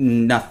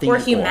nothing. Or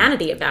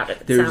humanity about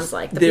it. It sounds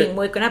like being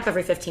woken up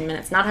every 15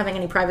 minutes, not having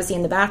any privacy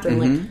in the bathroom.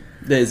 Like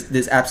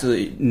there's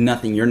absolutely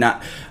nothing. You're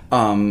not.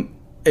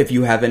 If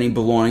you have any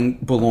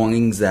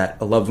belongings that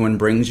a loved one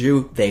brings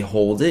you, they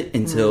hold it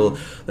until,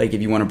 like,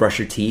 if you want to brush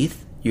your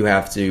teeth, you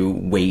have to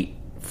wait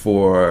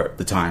for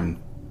the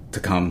time to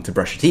come to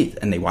brush your teeth,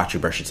 and they watch you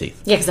brush your teeth.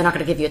 Yeah, because they're not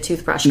going to give you a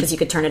toothbrush because you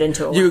could turn it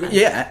into a weapon.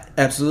 Yeah,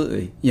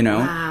 absolutely.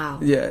 Wow.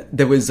 Yeah,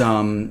 there was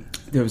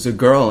a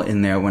girl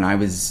in there when I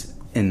was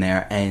in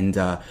there,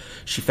 and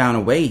she found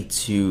a way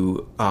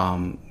to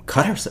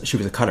cut herself. She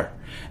was a cutter,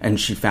 and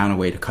she found a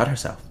way to cut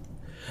herself.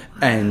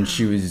 And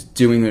she was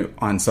doing it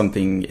on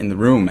something in the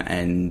room,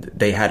 and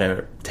they had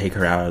to take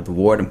her out of the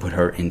ward and put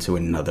her into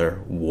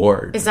another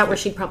ward. Is that where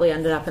she probably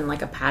ended up in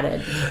like a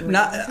padded room?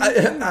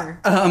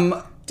 I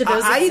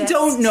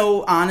don't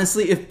know,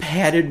 honestly, if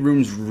padded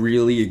rooms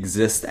really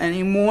exist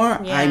anymore.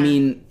 Yeah. I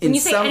mean, when you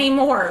say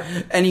anymore,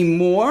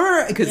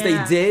 because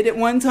they did at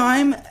one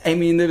time. I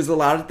mean, there was a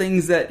lot of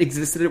things that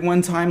existed at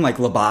one time, like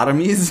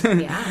lobotomies.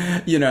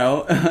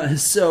 Yeah.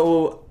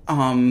 So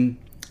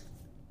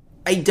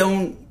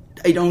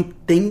I don't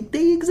think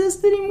they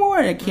exist anymore.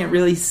 I can't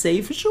really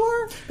say for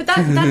sure. But that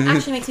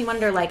actually makes me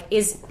wonder, like,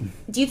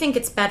 do you think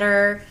it's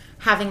better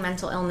having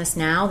mental illness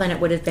now than it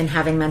would have been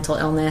having mental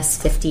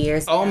illness 50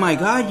 years ago? Oh my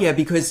God, yeah,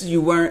 because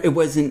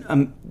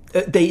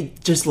they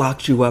just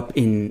locked you up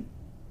in,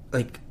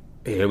 like,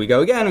 here we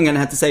go again, I'm going to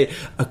have to say,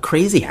 a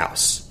crazy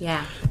house.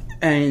 Yeah.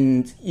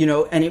 And,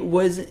 and it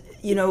was,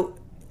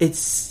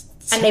 it's...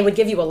 And they would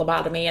give you a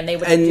lobotomy, and they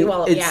would do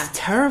all of it. It's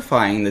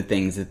terrifying, the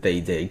things that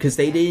they did, because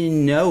they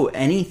didn't know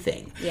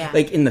anything. Yeah.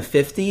 Like, in the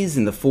 50s,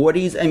 in the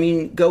 40s, I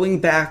mean, going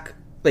back,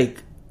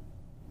 like,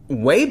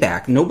 way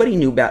back, nobody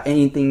knew about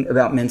anything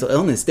about mental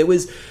illness. There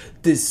was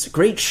this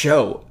great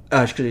show,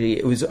 actually,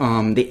 it was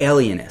The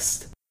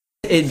Alienist.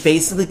 it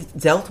basically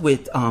dealt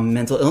with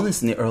mental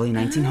illness in the early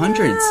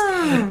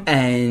 1900s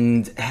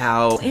and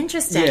how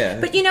interesting.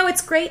 Yeah. But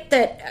it's great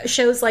that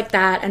shows like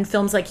that and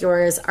films like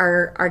yours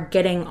are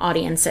getting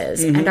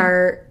audiences and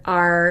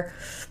are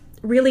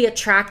really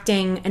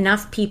attracting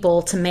enough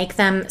people to make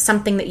them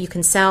something that you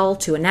can sell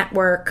to a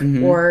network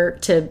or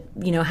to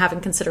have in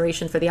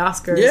consideration for the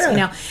Oscars.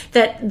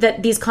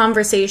 That these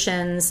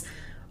conversations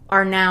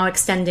are now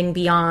extending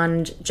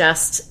beyond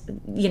just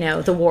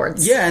the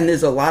wards. Yeah, and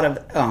there's a lot of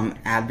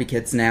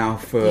advocates now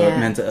for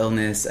mental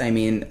illness. I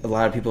mean, a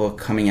lot of people are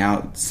coming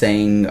out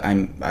saying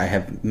I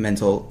have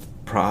mental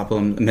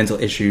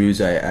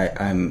issues. I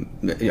have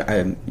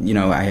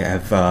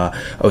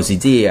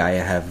OCD. I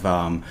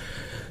have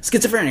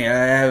schizophrenia.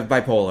 I have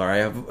bipolar. I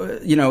have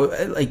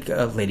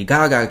Lady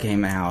Gaga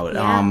came out.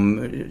 I'm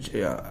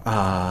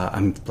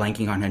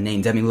blanking on her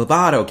name. Demi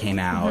Lovato came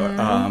out.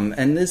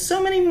 And there's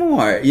so many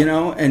more.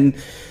 And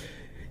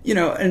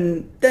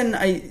then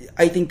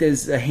I think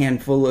there's a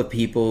handful of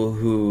people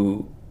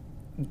who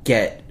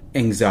get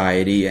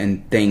anxiety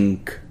and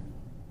think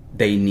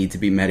they need to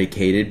be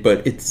medicated,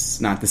 but it's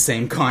not the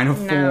same kind of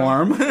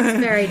form. It's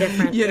very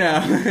different.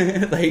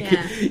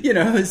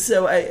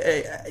 So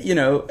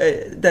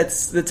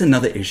that's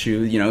another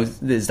issue.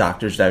 There's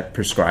doctors that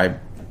prescribe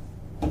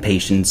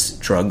patients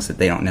drugs that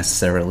they don't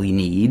necessarily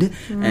need,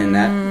 and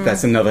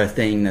that's another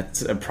thing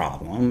that's a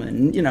problem.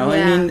 And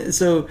I mean,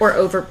 so or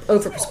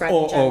overprescribe,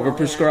 or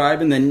overprescribe,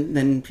 and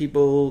then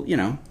people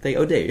they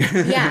OD.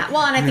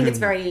 Well, and I think it's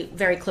very,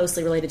 very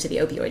closely related to the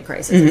opioid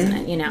crisis, isn't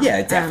it?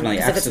 Yeah, definitely.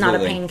 Because if it's not a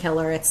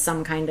painkiller, it's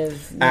some kind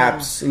of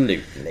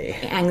absolutely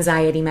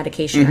anxiety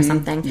medication or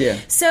something. Yeah.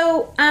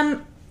 So,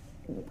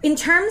 in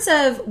terms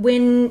of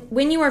when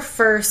you were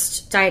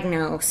first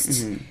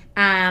diagnosed.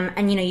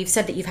 And you've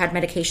said that you've had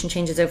medication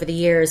changes over the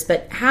years,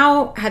 but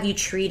how have you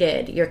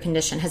treated your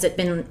condition? Has it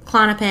been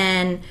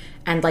Klonopin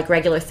and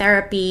regular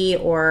therapy,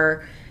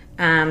 or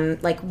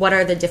what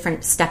are the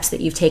different steps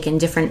that you've taken?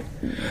 Different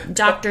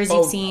doctors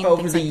you've seen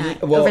over things the like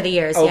that? well, over the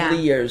years. Over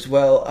the years,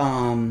 well,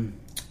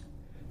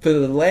 for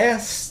the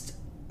last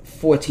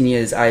 14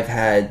 years, I've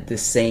had the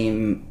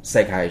same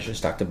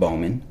psychiatrist, Dr.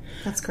 Bowman.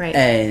 That's great.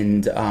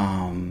 And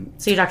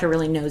so your doctor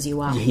really knows you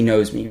well. He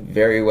knows me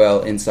very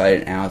well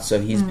inside and out.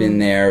 So he's been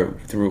there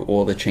through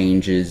all the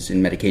changes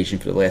in medication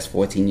for the last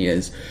 14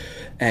 years.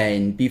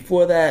 And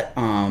before that,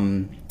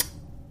 I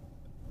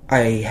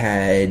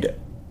had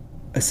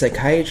a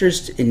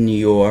psychiatrist in New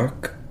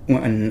York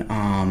when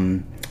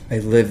I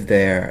lived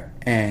there,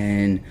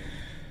 and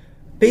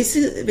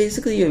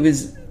basically it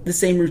was the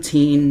same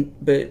routine,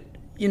 but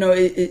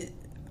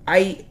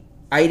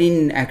I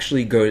didn't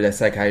actually go to that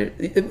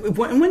psychiatrist.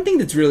 One thing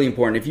that's really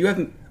important, if you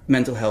have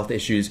mental health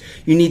issues,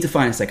 you need to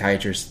find a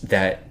psychiatrist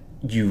that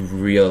you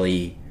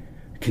really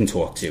can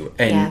talk to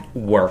and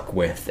work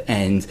with.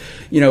 And,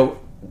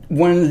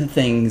 one of the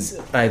things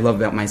I love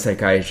about my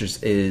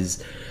psychiatrist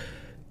is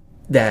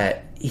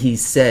that he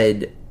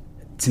said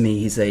to me,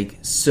 he's like,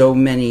 so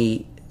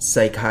many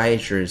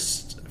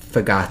psychiatrists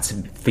forget to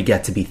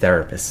be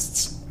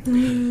therapists.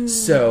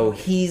 So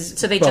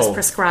they just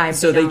prescribe.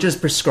 So they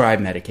just prescribe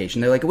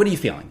medication. They're like, "What are you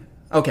feeling?"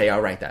 Okay, I'll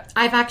write that.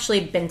 I've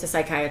actually been to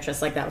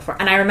psychiatrists like that before,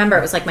 and I remember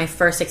it was my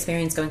first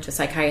experience going to a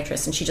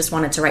psychiatrist, and she just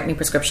wanted to write me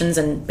prescriptions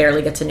and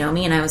barely get to know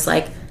me, and I was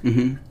like,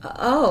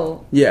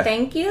 "Oh,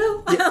 thank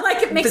you." Yeah.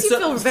 It makes you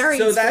feel very.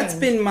 So strange. that's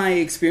been my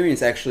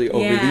experience actually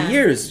over the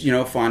years.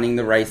 Finding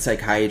the right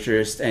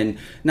psychiatrist and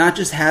not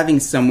just having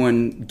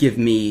someone give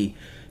me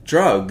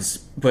drugs,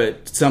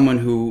 but someone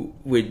who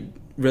would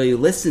really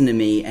listen to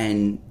me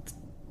and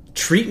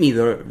treat me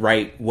the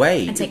right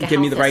way, and give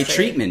me the right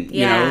treatment,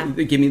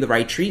 give me the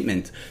right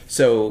treatment.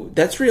 So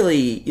that's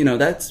really,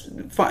 that's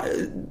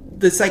fine.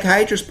 The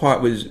psychiatrist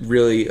part was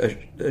really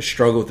a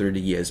struggle through the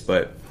years,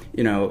 but,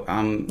 now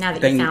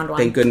that you found one.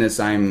 Thank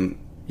goodness I'm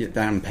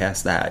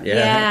past that.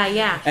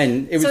 Yeah.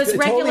 And it was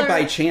totally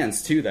by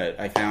chance, too, that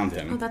I found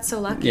him. Oh, that's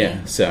so lucky.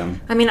 Yeah, so.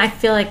 I mean, I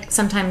feel like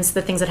sometimes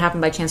the things that happen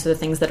by chance are the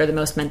things that are the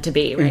most meant to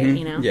be,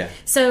 right? Yeah.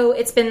 So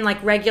it's been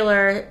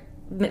regular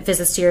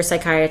visits to your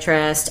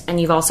psychiatrist,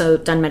 and you've also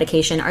done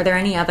medication. Are there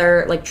any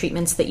other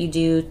treatments that you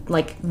do,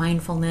 like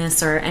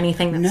mindfulness or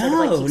anything that keeps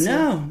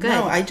you? Good.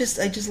 No. I just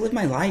live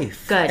my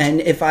life. Good.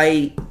 And if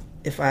I'm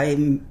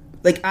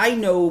I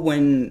know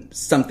when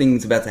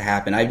something's about to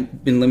happen.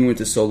 I've been living with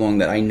this so long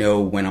that I know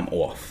when I'm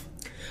off.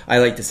 I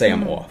like to say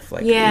I'm off.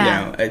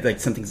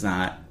 Something's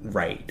not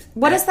right.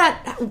 What is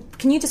that?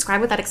 Can you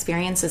describe what that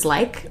experience is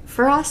like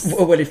for us?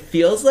 What it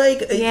feels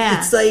like? Yeah.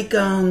 It's like,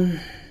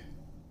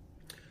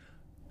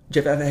 do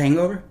you ever have a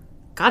hangover?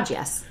 God,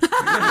 yes. Don't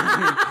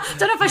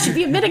know if I should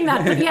be admitting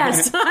that, but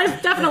yes,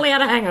 I've definitely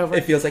had a hangover.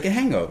 It feels like a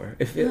hangover.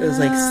 It feels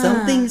like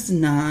something's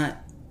not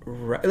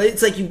right.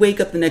 It's like you wake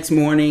up the next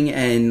morning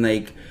and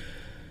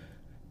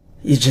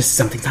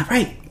something's not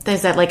right.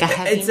 There's that a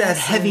heaviness. It's that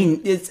heavy.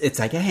 It's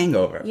like a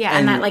hangover. Yeah,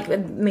 and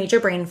that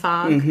major brain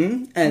fog.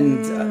 Mm-hmm.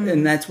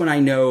 And that's when I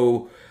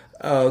know.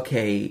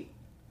 Okay,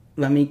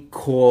 let me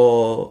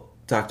call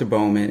Dr.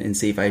 Bowman and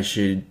see if I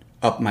should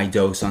up my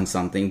dose on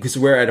something, because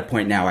we're at a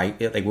point now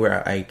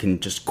where I can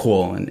just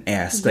call and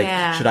ask,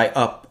 like, should I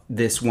up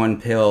this one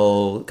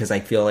pill because I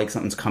feel like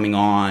something's coming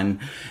on?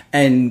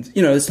 And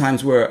there's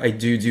times where I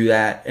do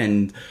that,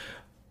 and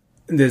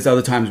there's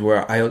other times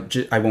where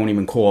I won't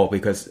even call,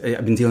 because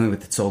I've been dealing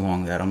with it so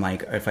long that I'm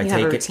like, if I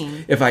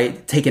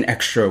take an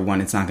extra one,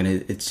 it's not gonna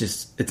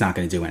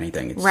do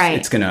anything.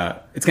 It's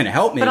gonna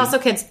help me. But also,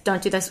 kids,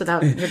 don't do this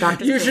without your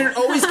doctor. You should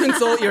always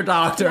consult your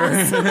doctor.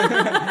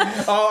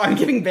 Oh, I'm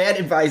giving bad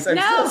advice. I'm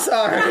so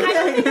sorry. No, I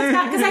don't think it's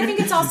that, because I think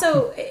it's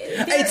also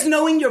it's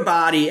knowing your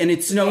body, and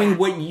it's knowing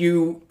what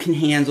you can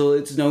handle.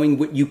 It's knowing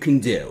what you can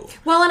do.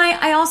 Well, and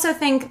I also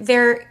think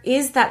there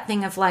is that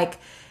thing of like,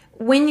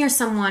 when you're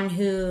someone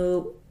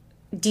who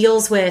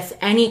deals with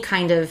any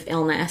kind of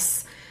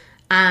illness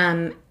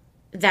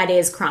that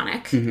is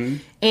chronic,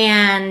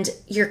 and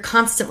you're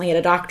constantly at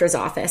a doctor's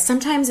office,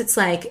 sometimes it's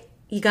like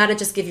you got to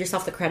just give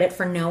yourself the credit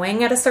for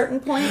knowing at a certain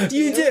point.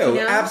 You do,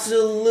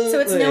 absolutely. So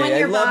it's knowing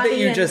your body. I love that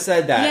you just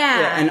said that.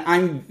 Yeah. And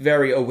I'm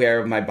very aware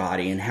of my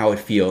body and how it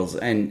feels.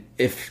 And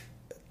if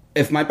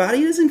my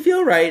body doesn't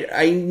feel right,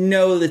 I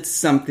know that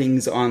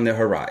something's on the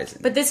horizon.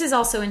 But this is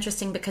also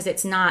interesting because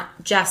it's not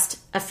just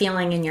a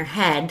feeling in your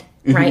head,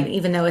 right?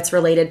 Even though it's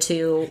related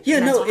to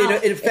mental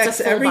health. It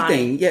affects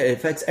everything. Body. Yeah, it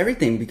affects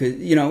everything because,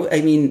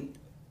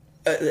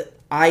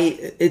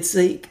 it's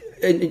like,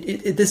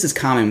 this is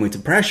common with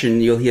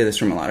depression. You'll hear this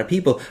from a lot of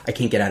people. I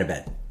can't get out of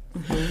bed.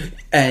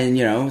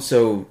 And,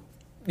 so...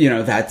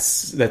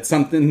 that's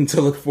something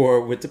to look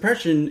for with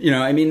depression.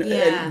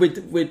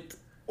 With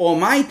all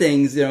my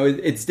things,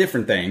 it's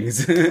different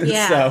things.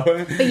 Yeah.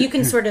 But you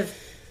can sort of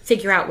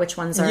figure out which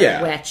ones are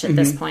which at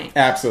this point.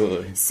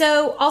 Absolutely.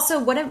 So also,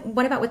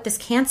 what about with this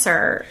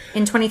cancer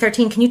in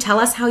 2013? Can you tell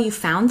us how you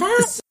found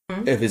that?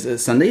 It was a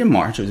Sunday in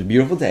March. It was a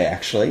beautiful day,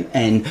 actually.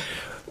 And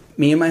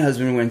me and my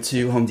husband went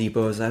to Home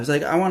Depot. So I was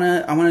like, I want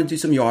to do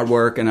some yard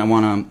work, and I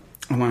want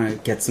to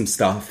get some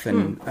stuff.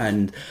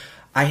 And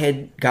I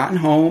had gotten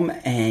home,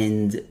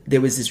 and there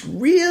was this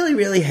really,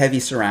 really heavy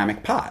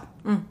ceramic pot.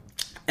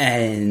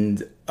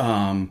 And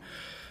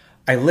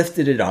I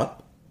lifted it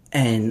up,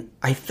 and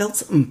I felt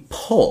something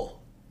pull.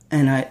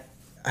 And I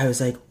was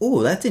like,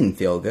 "Ooh, that didn't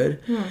feel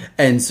good."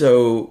 And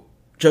so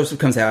Joseph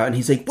comes out, and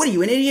he's like, "What are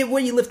you, an idiot?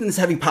 What are you lifting this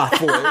heavy pot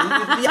for?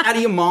 Are you out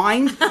of your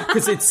mind?"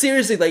 Because it's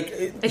seriously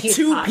like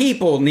two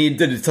people need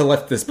to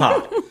lift this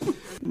pot.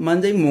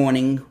 Monday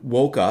morning,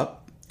 woke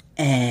up,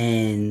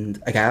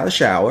 and I got out of the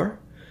shower,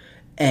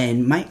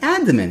 and my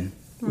abdomen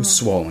was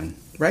swollen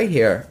right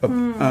here,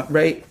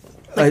 right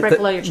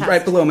below your chest.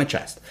 Right below my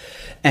chest.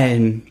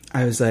 And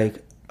I was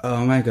like,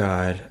 oh my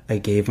God, I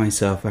gave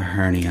myself a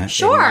hernia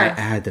in my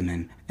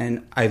abdomen.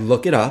 And I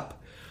look it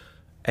up,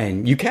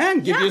 and you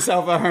can give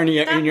yourself a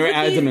hernia in your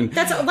abdomen.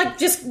 That's like,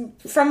 just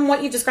from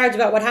what you described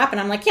about what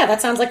happened, I'm like, yeah,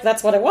 that sounds like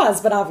that's what it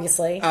was, but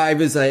obviously. I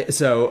was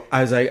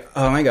like,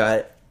 oh my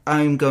God,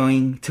 I'm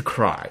going to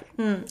cry.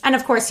 And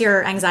of course,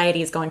 your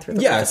anxiety is going through the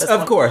roof. Yes,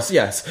 of course,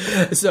 yes.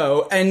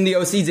 So, and the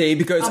OCD,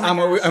 because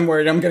I'm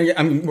worried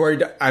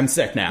I'm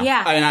sick now.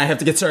 Yeah. And I have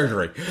to get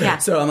surgery. Yeah.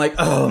 So I'm like,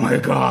 oh my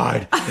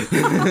God.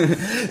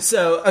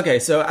 So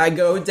I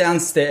go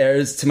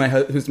downstairs to my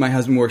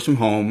husband works from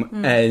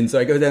home. And so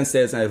I go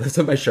downstairs, and I lift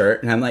up my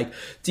shirt, and I'm like,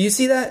 do you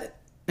see that?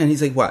 And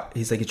he's like, what?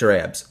 He's like, it's your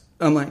abs.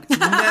 I'm like, nah.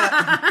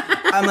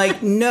 I'm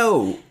like,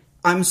 no,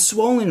 I'm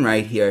swollen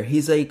right here.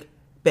 He's like,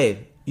 babe,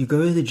 you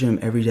go to the gym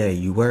every day.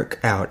 You work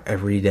out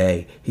every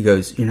day. He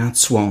goes, you're not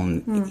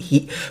swollen.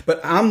 But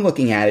I'm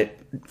looking at it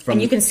from...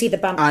 And you can see the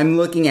bump. I'm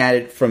looking at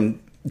it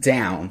from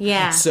down.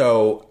 Yeah.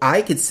 So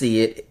I could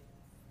see it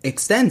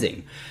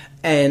extending.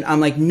 And I'm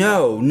like,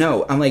 no.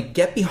 I'm like,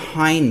 get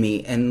behind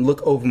me and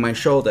look over my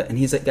shoulder. And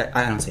he's like,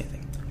 I don't see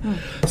anything.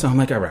 So I'm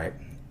like, all right.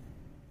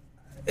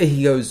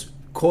 He goes,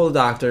 call the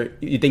doctor.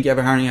 You think you have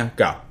a hernia?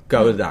 Go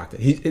to the doctor.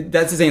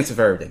 That's his answer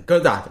for everything. Go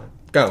to the doctor.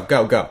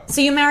 Go. So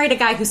you married a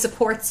guy who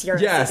supports your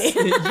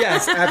OCD.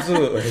 Yes,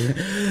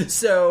 absolutely.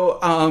 So,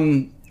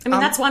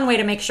 that's one way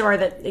to make sure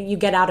that you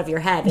get out of your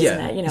head, isn't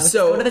it?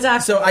 Go to the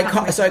doctor. So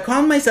I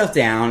calmed myself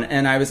down,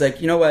 and I was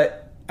like, you know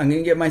what? I'm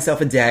going to give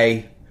myself a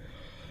day.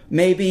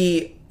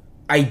 Maybe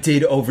I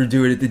did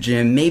overdo it at the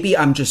gym. Maybe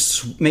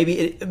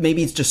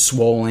maybe it's just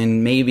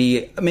swollen.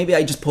 Maybe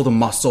I just pulled a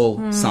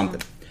muscle,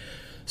 something.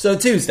 So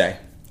Tuesday,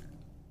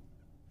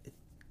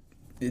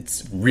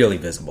 it's really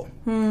visible.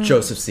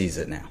 Joseph sees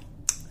it now.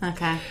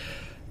 Okay.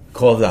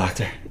 Call the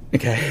doctor.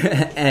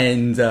 Okay.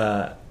 And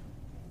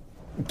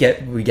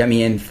get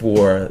me in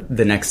for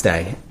the next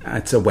day.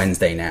 It's a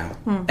Wednesday now.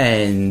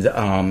 And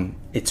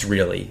it's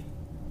really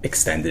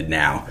extended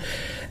now.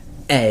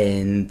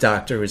 And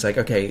doctor was like,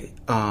 okay,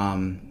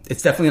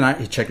 it's definitely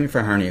not... He checked me for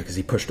a hernia because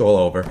he pushed all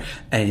over.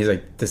 And he's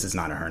like, this is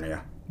not a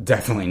hernia.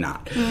 Definitely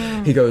not.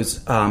 He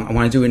goes, I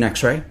want to do an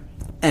x-ray.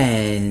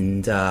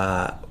 And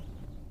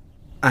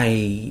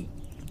I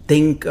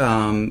think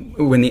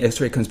when the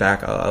x-ray comes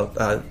back,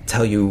 I'll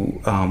tell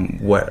you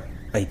what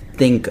I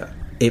think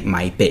it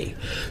might be.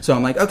 So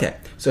I'm like, okay.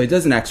 So he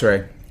does an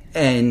x-ray,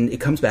 and it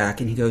comes back,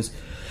 and he goes,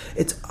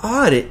 it's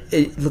odd.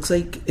 It looks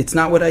like it's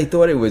not what I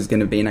thought it was going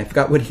to be. And I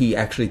forgot what he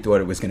actually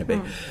thought it was going to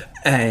be.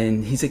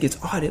 And he's like, it's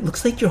odd. It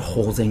looks like you're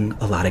holding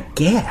a lot of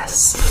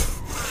gas.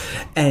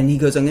 And he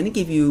goes, I'm going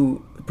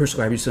to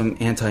prescribe you some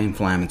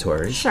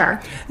anti-inflammatories.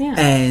 Sure. Yeah.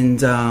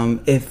 And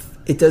if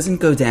it doesn't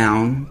go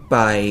down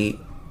by,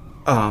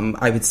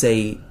 I would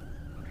say,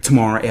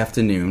 tomorrow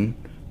afternoon,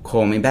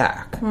 call me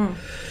back.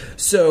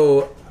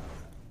 So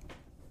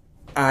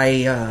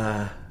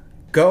I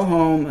go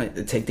home, I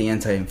take the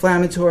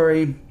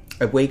anti-inflammatory.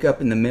 I wake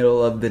up in the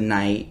middle of the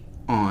night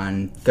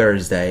on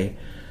Thursday.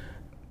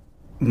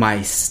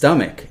 My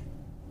stomach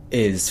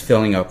is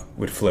filling up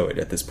with fluid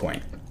at this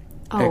point.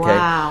 Oh, okay?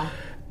 Wow.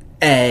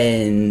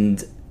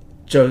 And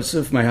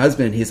Joseph, my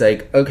husband, he's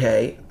like,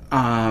 okay,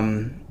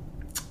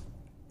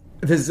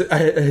 this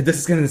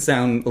is going to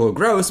sound a little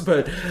gross,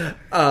 but...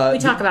 we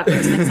talk about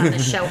gross things on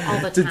this show all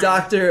the time. The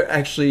doctor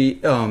actually,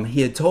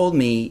 he had told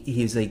me,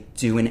 he's like,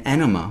 do an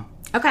enema.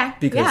 Okay,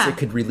 because it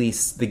could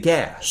release the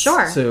gas.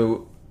 Sure.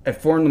 So at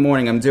 4 a.m,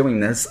 I'm doing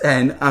this,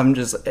 and I'm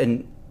just...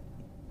 and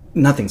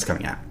nothing's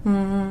coming out.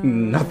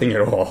 Nothing at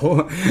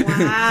all.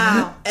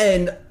 Wow.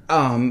 And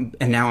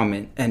now I'm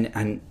in...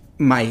 and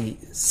my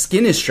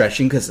skin is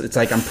stretching because it's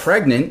like I'm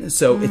pregnant,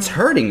 so it's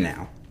hurting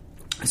now.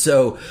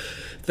 So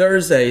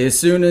Thursday, as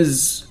soon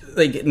as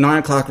like 9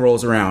 o'clock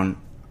rolls around,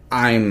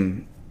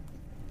 I'm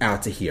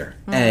out to here.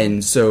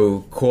 And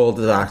so called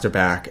the doctor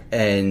back,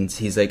 and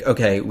he's like,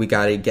 okay, we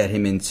got to get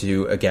him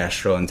into a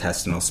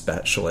gastrointestinal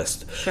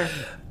specialist. Sure.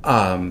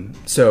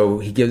 So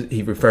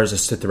he refers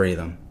us to 3 of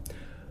them.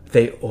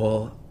 They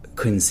all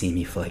couldn't see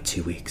me for like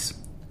 2 weeks.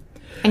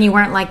 And you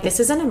weren't like, this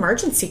is an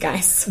emergency,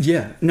 guys.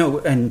 Yeah, no,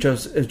 and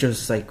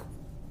just like,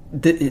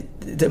 we're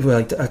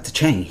like, Dr.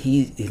 Chang,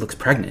 he looks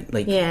pregnant.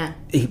 Like, yeah,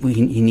 he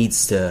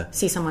needs to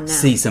see someone now.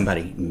 See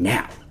somebody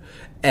now.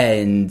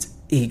 And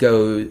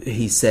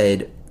he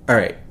said, all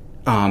right,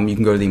 you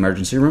can go to the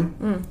emergency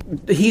room.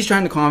 He's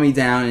trying to calm me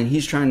down, and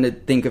he's trying to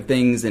think of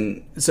things.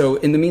 And so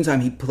in the meantime,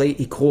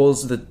 he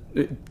calls the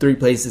 3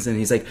 places, and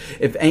he's like,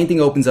 if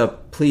anything opens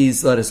up,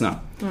 please let us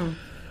know.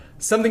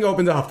 Something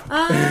opened up.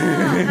 Oh,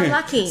 how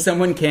lucky.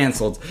 Someone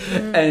canceled.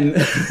 And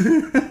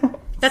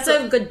that's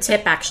a good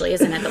tip, actually,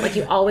 isn't it? That like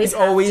you always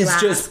have always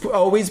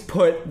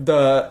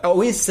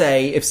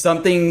say, if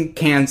somebody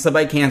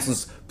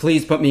cancels,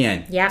 please put me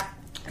in. Yeah.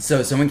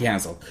 So someone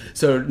canceled.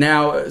 So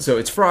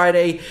it's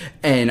Friday,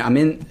 and I'm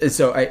in.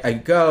 So I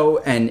go,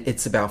 and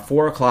it's about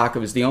 4 o'clock. It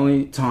was the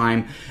only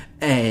time.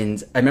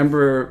 And I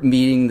remember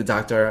meeting the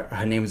doctor.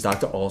 Her name was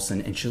Dr.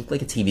 Olson, and she looked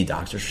like a TV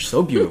doctor. She's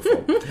so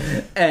beautiful.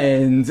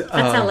 And that's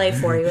LA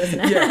for you, isn't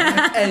it?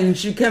 Yeah. And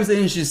she comes in,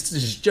 and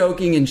she's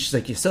joking, and she's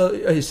like,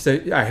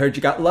 I heard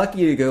you got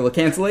lucky to go to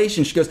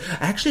cancellation. She goes,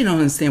 I actually don't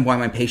understand why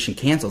my patient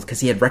canceled, because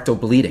he had rectal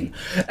bleeding.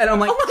 And I'm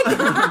like, oh my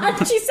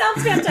God, she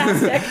sounds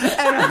fantastic.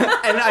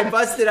 and I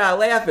busted out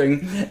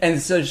laughing. And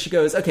so she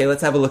goes, okay,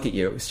 let's have a look at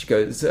you. She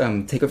goes,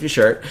 take off your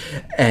shirt.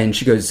 And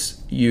she goes,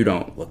 you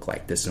don't look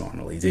like this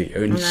normally, do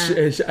you? And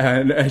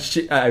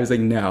I was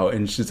like, no.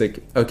 And she's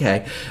like,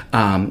 okay,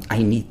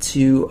 I need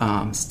to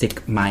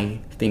stick my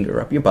finger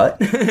up your butt.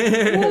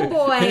 Oh,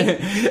 boy.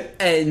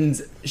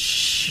 And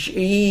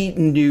she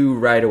knew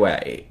right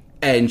away.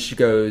 And she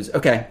goes,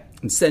 okay,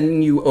 I'm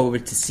sending you over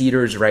to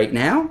Cedars right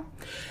now.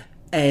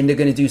 And they're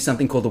going to do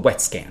something called a wet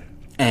scan.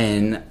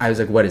 And I was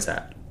like, what is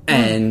that?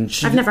 And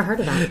I've never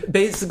heard of that.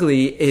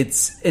 Basically,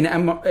 it's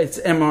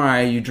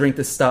MRI. You drink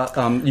the stuff.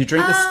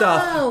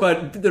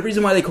 But the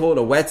reason why they call it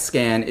a wet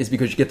scan is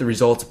because you get the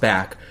results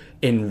back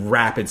in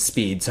rapid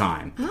speed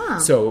time. Oh.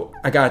 So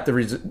I got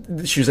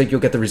she was like, you'll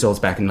get the results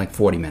back in like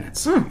 40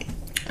 minutes.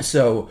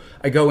 So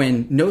I go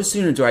in. No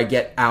sooner do I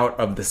get out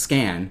of the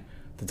scan,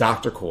 the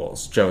doctor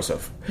calls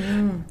Joseph,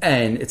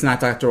 and it's not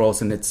Dr.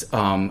 Olson. It's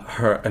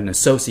an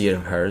associate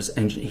of hers,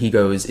 and he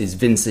goes, "Is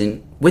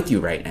Vincent with you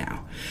right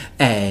now?"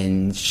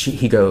 And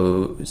he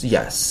goes,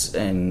 "Yes."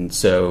 And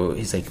so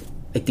he's like,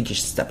 "I think you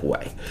should step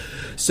away."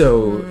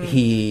 So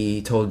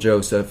he told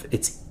Joseph,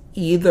 it's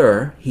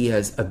either he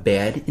has a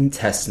bad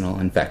intestinal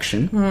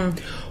infection,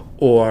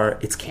 or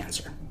it's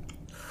cancer,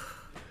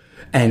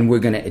 and we're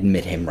going to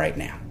admit him right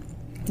now.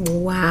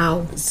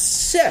 Wow.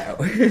 So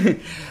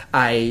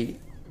I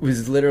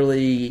was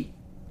literally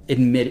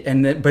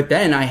admitted, but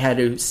then I had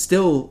to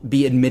still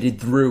be admitted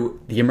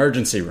through the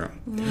emergency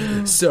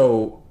room.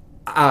 So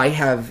I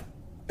have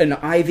an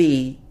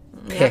IV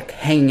pick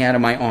hanging out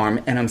of my arm,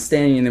 and I'm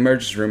standing in the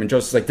emergency room, and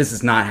Joseph's like, this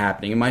is not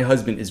happening. And my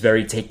husband is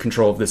very take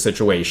control of the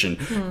situation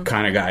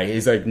kind of guy.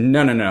 He's like,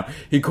 no.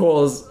 He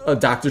calls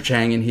Dr.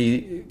 Chang, and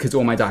because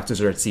all my doctors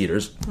are at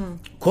Cedars,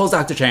 calls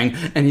Dr. Chang,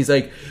 and he's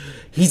like,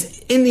 he's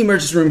in the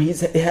emergency room. He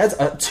has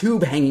a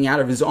tube hanging out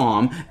of his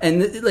arm,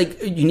 and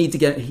like you need to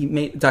get.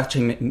 Dr.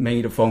 Chang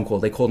made a phone call.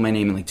 They called my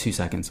name in like 2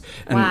 seconds,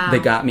 and they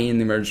got me in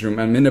the emergency room.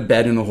 I'm in a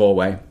bed in the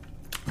hallway,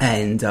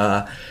 and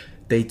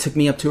they took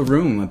me up to a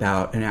room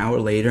about an hour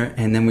later,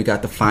 and then we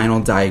got the final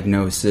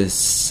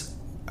diagnosis.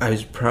 I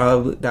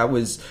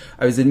was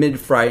admitted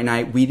Friday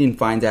night. We didn't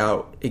find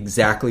out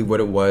exactly what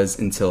it was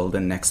until the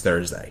next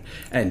Thursday,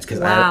 and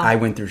because I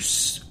went through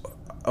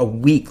a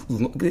week,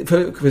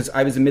 because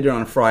I was admitted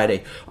on a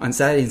Friday. On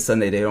Saturday and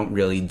Sunday, they don't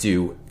really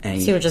do any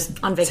So you were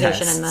just on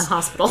vacation tests in the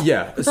hospital.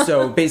 Yeah,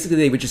 so basically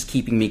they were just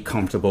keeping me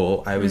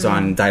comfortable. I was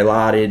on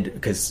Dilaudid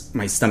because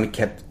my stomach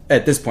kept,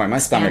 at this point, my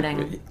stomach,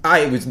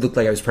 looked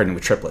like I was pregnant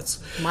with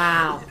triplets.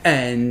 Wow.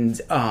 And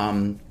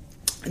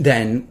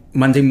then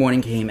Monday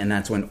morning came, and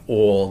that's when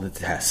all the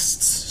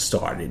tests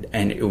started,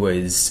 and it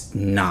was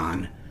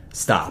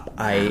non-stop.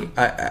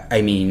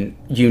 I mean,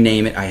 you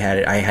name it, I had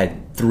it. I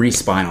had 3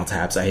 spinal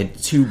taps. I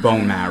had 2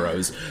 bone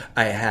marrows.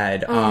 I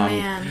had,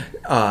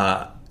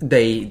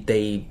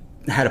 they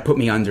had to put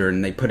me under,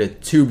 and they put a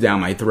tube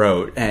down my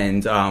throat,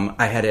 and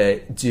I had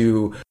to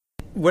do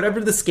whatever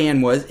the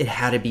scan was. It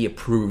had to be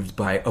approved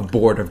by a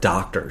board of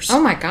doctors.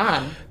 Oh my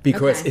God.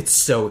 Because it's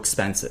so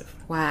expensive.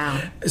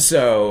 Wow.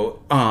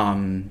 So,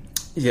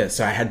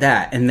 so I had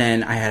that, and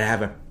then I had to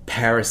have a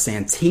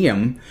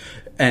parasantium,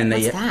 and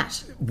What's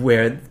that?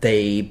 Where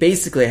they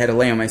basically had to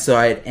lay on my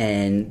side,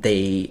 and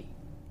they,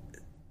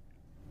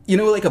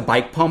 like a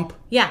bike pump?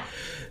 Yeah.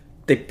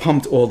 They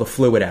pumped all the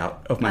fluid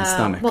out of my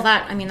stomach. Well,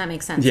 that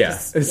makes sense. Yeah.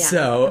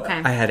 So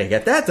I had to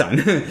get that done.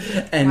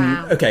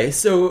 And, okay,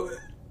 so,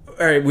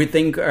 all right, we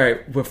think, all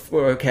right, we're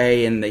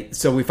okay. And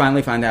so we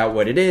finally found out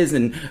what it is,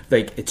 and,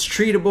 it's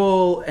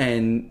treatable.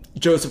 And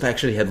Joseph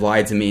actually had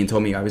lied to me and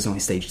told me I was only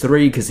stage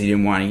 3 because he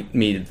didn't want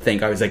me to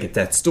think I was, at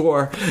death's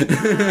door.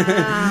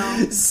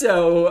 Wow.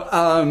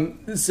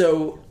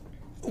 So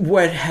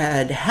what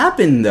had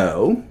happened,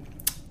 though,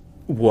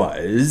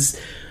 was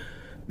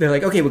they're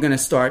like, okay, we're going to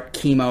start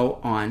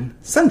chemo on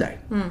Sunday.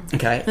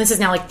 Okay. This is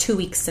now 2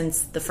 weeks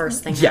since the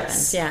first thing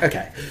yes. happened.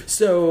 Yeah. Okay.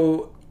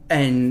 So,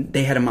 and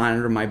they had to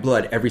monitor my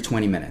blood every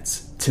 20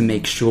 minutes to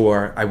make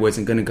sure I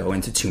wasn't going to go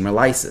into tumor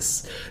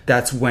lysis.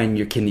 That's when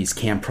your kidneys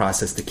can't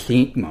process the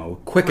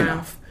chemo quick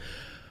enough.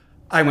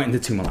 I went into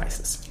tumor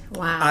lysis.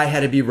 Wow. I had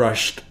to be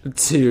rushed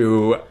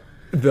to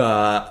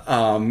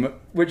the,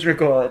 what you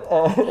call it?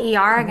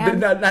 ER again?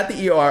 Not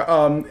the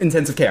ER,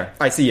 intensive care,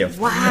 ICU.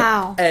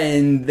 Wow.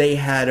 And they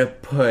had to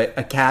put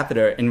a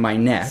catheter in my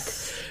neck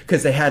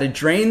because they had to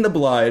drain the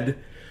blood,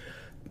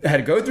 had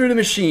to go through the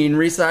machine,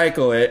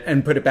 recycle it,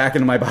 and put it back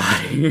into my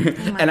body.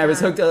 And I was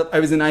hooked up, I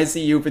was in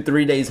ICU for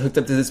 3 days, hooked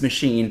up to this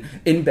machine,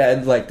 in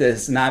bed like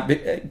this,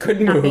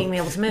 couldn't move. Not being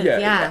able to move,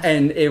 yeah.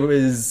 And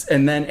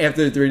and then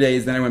after the 3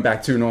 days, then I went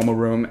back to a normal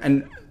room,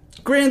 and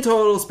grand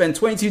total, spent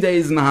 22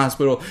 days in the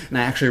hospital, and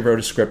I actually wrote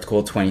a script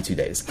called 22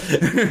 Days.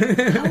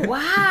 Oh,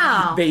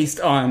 wow. Based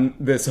on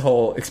this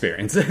whole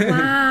experience.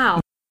 Wow.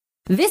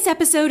 This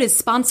episode is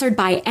sponsored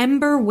by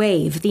Ember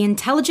Wave, the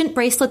intelligent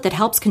bracelet that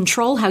helps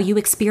control how you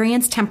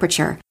experience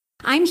temperature.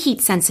 I'm heat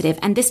sensitive,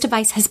 and this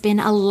device has been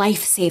a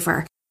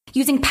lifesaver.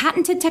 Using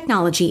patented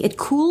technology, it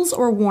cools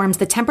or warms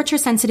the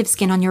temperature-sensitive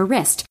skin on your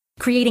wrist,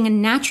 creating a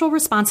natural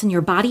response in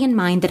your body and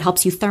mind that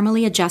helps you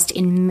thermally adjust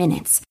in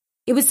minutes.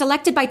 It was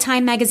selected by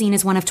Time magazine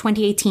as one of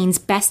 2018's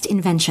best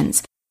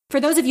inventions. For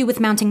those of you with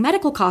mounting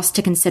medical costs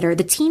to consider,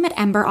 the team at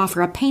Ember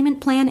offer a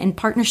payment plan in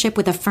partnership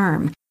with a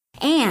firm.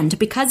 And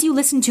because you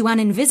listen to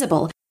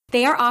Uninvisible,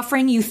 they are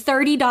offering you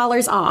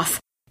 $30 off.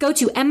 Go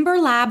to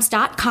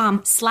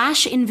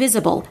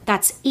emberlabs.com/invisible,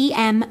 that's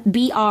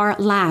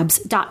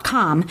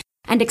EMBRlabs.com,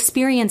 and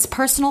experience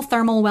personal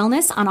thermal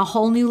wellness on a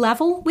whole new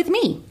level with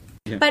me.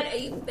 Yeah. But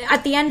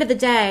at the end of the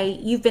day,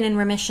 you've been in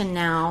remission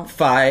now.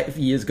 5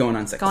 years going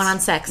on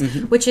 6.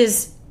 Which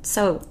is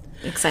so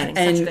exciting.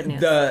 And such good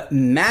news. The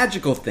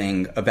magical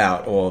thing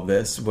about all of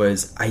this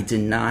was I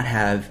did not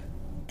have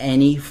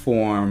any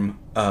form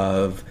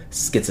of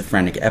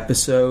schizophrenic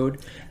episode,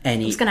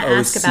 any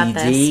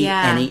OCD,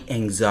 any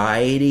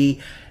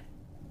anxiety,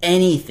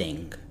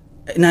 anything.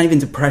 Not even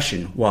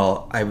depression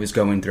while I was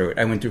going through it.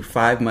 I went through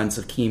 5 months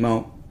of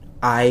chemo.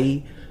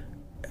 I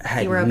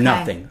had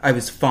nothing. I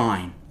was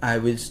fine. I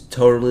was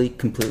totally,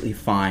 completely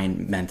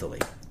fine mentally.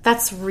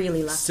 That's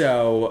really lucky.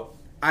 So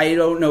I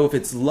don't know if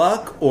it's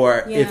luck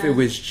or if it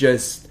was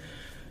just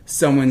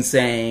someone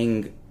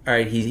saying, all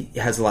right, he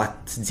has a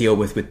lot to deal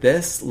with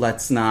this.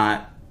 Let's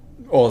not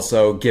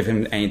also give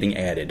him anything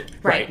added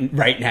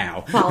right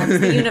now. Well, it's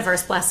the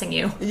universe blessing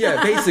you.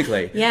 Yeah,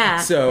 basically. Yeah.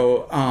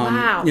 So,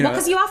 wow. Well,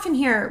 because you often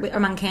hear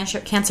among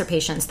cancer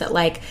patients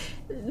that,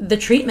 the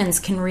treatments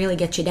can really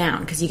get you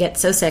down because you get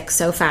so sick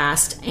so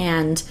fast,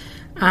 and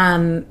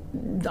often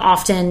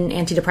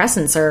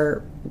antidepressants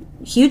are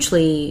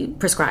hugely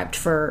prescribed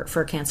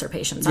for cancer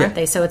patients, aren't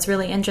they? So it's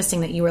really interesting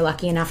that you were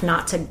lucky enough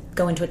not to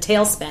go into a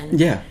tailspin.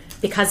 Yeah.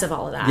 Because of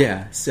all of that.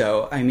 Yeah.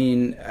 So, I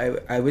mean,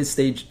 I was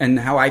stage... And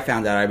how I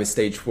found out I was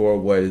stage 4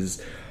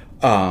 was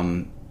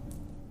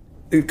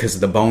because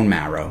of the bone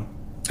marrow.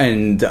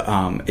 And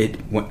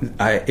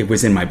it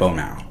was in my bone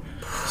marrow.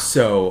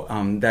 So,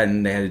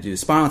 then they had to do the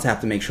spinal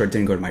tap to make sure it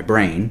didn't go to my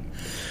brain.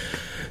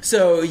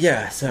 So,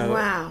 yeah. So,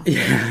 wow.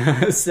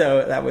 Yeah.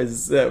 So, that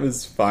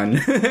was fun.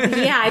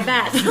 Yeah, I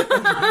bet.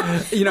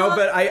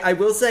 But I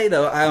will say,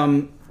 though,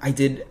 I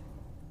did...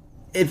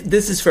 If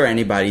this is for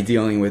anybody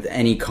dealing with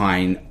any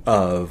kind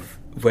of,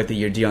 whether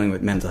you're dealing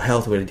with mental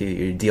health, whether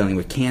you're dealing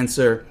with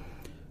cancer,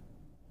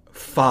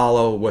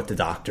 follow what the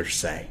doctors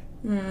say.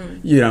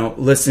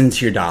 Listen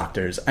to your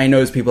doctors. I know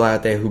there's people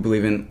out there who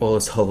believe in all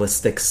this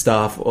holistic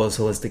stuff, all this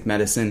holistic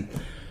medicine.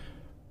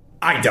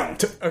 I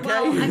don't. Okay.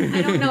 Well,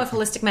 I don't know if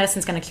holistic medicine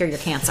is going to cure your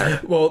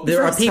cancer. Well,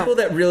 there are people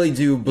that really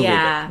do believe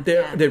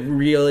it. There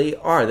really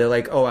are. They're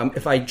like,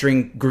 if I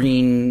drink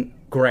green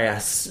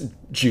grass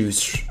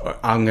juice,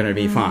 I'm going to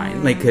be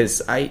fine. Like,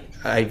 because I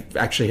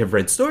actually have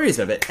read stories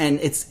of it,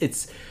 and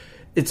it's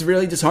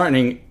really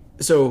disheartening.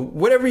 So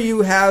whatever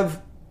you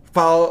have,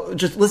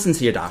 just listen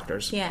to your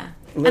doctors. Yeah,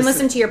 and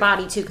listen to your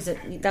body too, because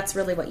that's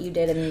really what you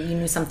did, and you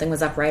knew something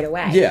was up right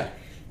away.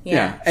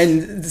 Yeah.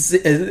 And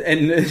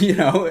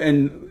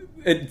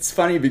it's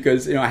funny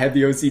because, I have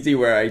the OCD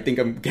where I think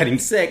I'm getting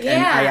sick,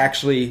 and I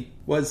actually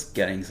was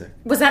getting sick.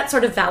 Was that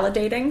sort of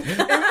validating?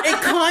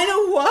 It kind of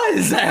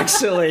was,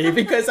 actually,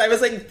 because I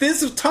was like,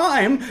 this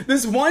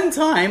one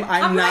time,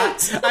 I'm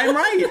right.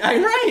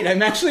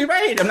 I'm actually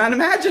right. I'm not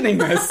imagining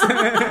this. So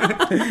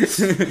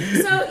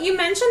you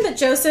mentioned that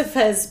Joseph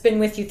has been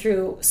with you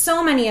through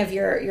so many of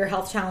your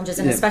health challenges,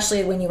 and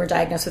especially when you were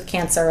diagnosed with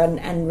cancer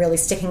and really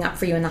sticking up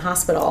for you in the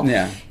hospital.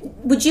 Yeah.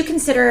 Would you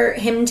consider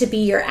him to be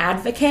your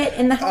advocate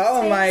in the health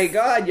space? My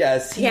God,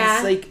 yes.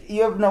 He's like,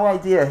 you have no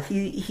idea.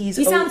 He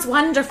sounds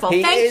wonderful.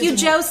 Thank you,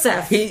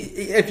 Joseph.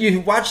 If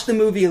you watch the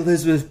movie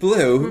Elizabeth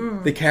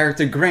Blue, the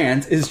character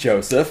Grant is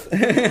Joseph.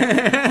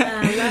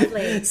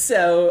 Lovely.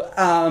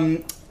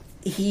 So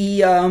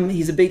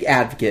he's a big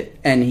advocate,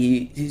 and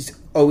he's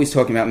always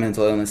talking about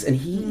mental illness,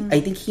 and I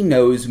think he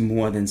knows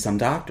more than some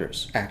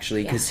doctors,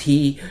 actually, because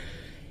he's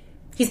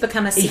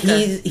become a seeker.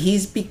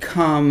 He's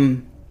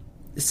become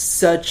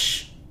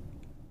such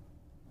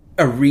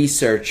a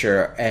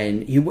researcher,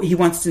 and he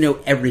wants to know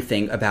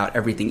everything about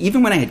everything.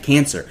 Even when I had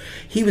cancer,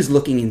 he was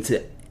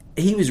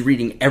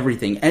reading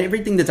everything, and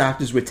everything the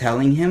doctors were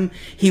telling him,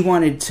 he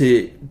wanted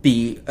to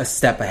be a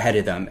step ahead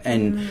of them.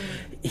 And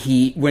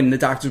when the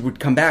doctors would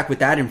come back with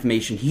that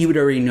information, he would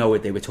already know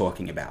what they were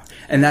talking about.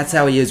 And that's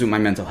how he is with my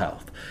mental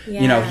health.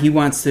 Yeah. He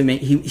wants to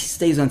he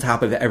stays on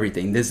top of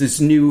everything. There's this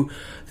new,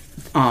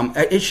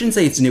 I shouldn't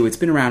say it's new, it's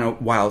been around a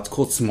while, it's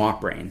called Smart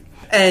Brain.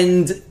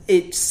 And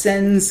it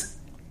sends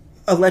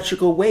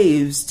electrical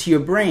waves to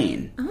your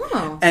brain.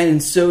 Oh.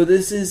 And so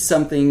this is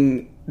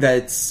something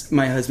that's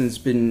my husband's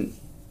been...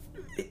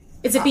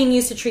 Is it being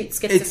used to treat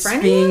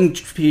schizophrenia?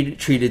 It's being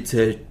treated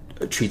to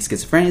treat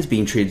schizophrenia. It's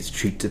being treated to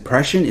treat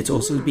depression. It's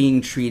also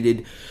being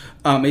treated...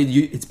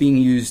 it's being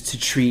used to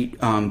treat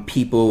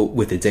people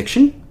with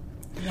addiction.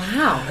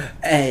 Wow.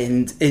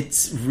 And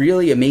it's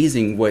really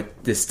amazing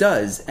what this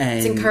does. And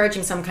it's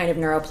encouraging some kind of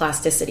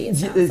neuroplasticity, it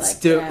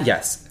sounds like.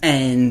 Yes.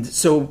 And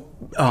so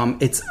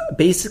it's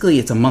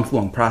a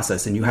month-long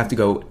process, and you have to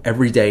go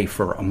every day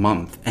for a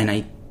month. And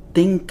I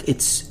think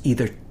it's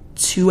either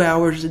 2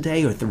 hours a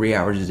day or 3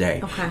 hours a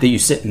day that you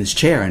sit in this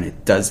chair, and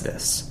it does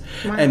this.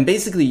 Wow. And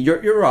basically,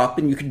 you're up,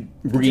 and you can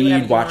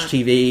read, watch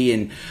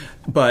TV,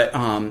 but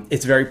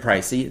it's very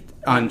pricey.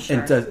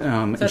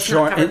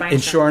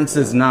 Insurance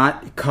does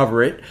not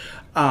cover it.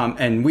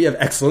 And we have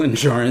excellent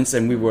insurance,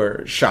 and we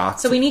were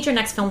shocked. So we need your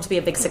next film to be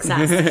a big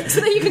success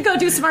so that you can go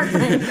do Smart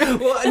Brain.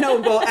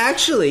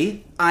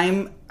 Actually,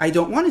 I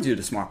don't want to do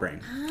the Smart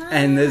Brain.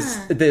 And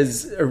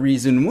there's a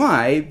reason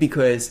why,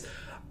 because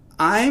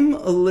I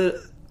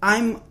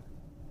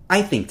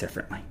think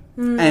differently.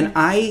 And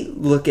I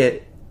look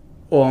at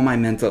all my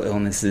mental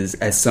illnesses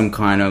as some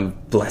kind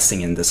of blessing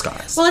in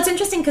disguise. Well, it's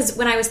interesting because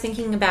when I was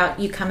thinking about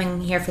you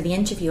coming here for the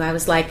interview, I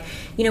was like,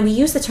 we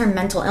use the term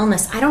mental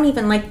illness. I don't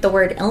even like the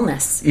word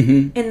illness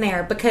in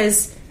there,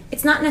 because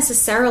it's not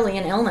necessarily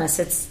an illness.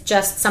 It's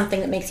just something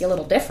that makes you a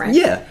little different.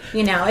 Yeah.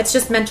 It's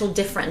just mental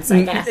difference,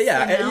 I guess.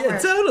 Yeah,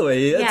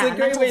 totally. That's a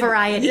great mental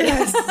variety.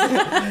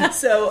 Yes.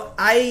 So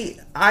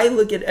I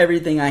look at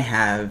everything I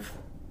have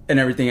and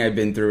everything I've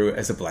been through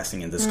as a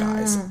blessing in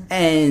disguise.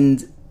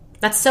 And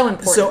that's so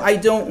important. So I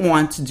don't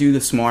want to do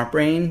the Smart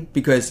Brain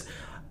because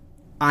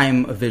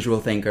I'm a visual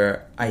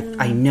thinker.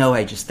 I know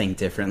I just think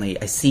differently.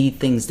 I see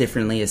things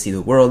differently. I see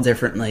the world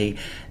differently.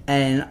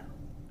 And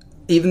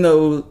even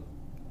though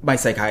my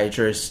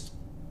psychiatrist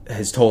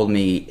has told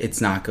me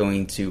it's not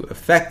going to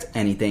affect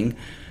anything,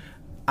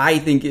 I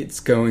think it's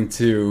going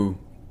to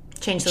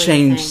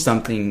change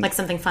something. Like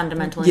something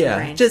fundamental in your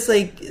brain. Just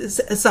like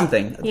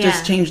something. Yeah.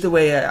 Just change the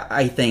way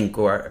I think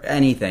or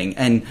anything.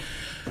 And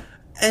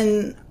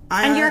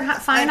you're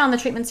fine on the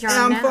treatments you're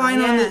on now. I'm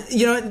fine on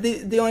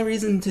the... the only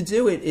reason to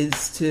do it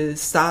is to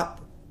stop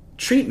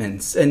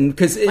treatments, and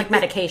because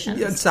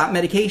medications. Stop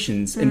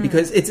medications, and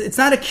because it's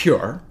not a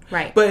cure,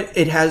 right? But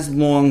it has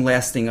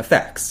long-lasting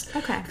effects.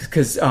 Okay.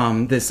 Because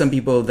there's some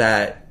people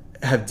that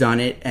have done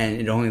it and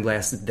it only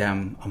lasted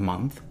them a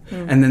month,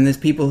 and then there's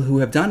people who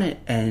have done it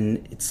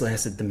and it's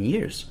lasted them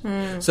years.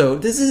 So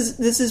this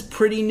is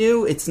pretty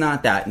new. It's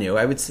not that new.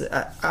 I would say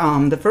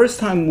the first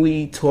time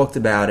we talked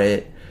about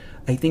it,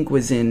 I think,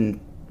 was in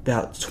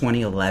about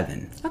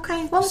 2011.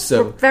 Okay, well,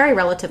 so very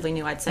relatively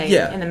new, I'd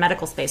say, in the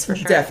medical space for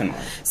sure.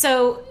 Definitely.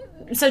 So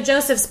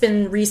Joseph's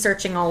been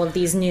researching all of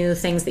these new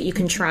things that you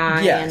can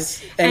try.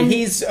 Yes, and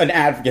he's an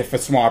advocate for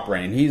Smart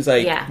Brain. He's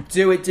like,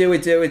 do it.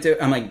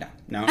 I'm like,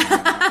 no.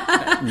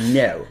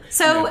 No.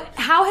 So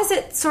how has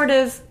it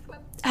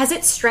has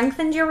it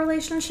strengthened your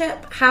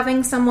relationship,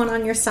 having someone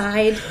on your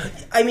side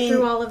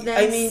through all of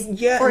this?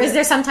 Yeah. Or is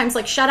there sometimes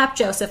like, shut up,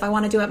 Joseph, I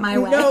want to do it my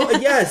way? No,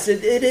 yes,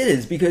 it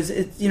is. Because,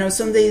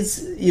 some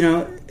days,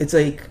 it's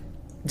like,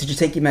 did you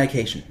take your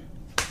medication?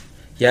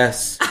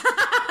 Yes.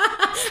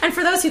 And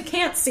for those who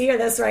can't see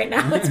this right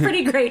now, it's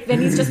pretty great.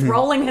 Vinny's just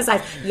rolling his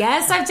eyes.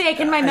 Yes, I've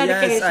taken my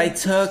medication. Yes, I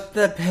took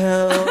the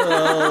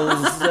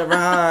pills.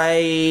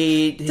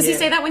 Right. Does he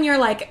say that when you're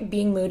like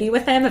being moody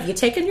with him? Have you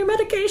taken your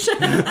medication?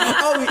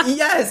 Oh,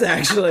 yes,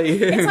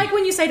 actually. It's like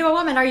when you say to a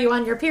woman, "Are you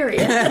on your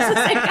period?" It's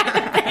the same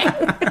kind of thing.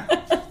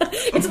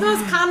 It's the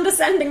most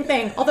condescending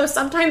thing, although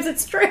sometimes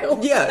it's true.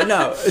 Yeah,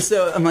 no.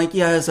 So I'm like,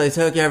 yes, I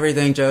took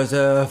everything,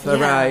 Joseph. All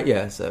right.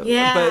 Yeah. So.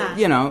 Yeah.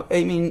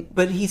 But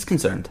but he's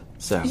concerned.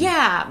 So.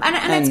 Yeah,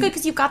 and it's good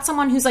because you've got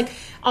someone who's like,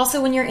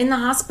 also when you're in the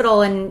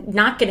hospital and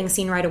not getting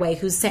seen right away,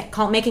 who's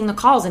making the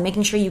calls and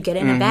making sure you get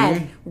in a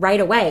bed right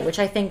away, which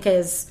I think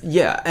is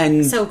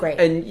so great.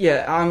 And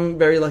I'm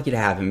very lucky to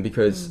have him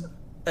because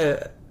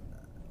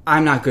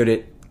I'm not good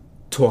at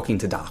talking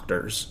to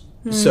doctors.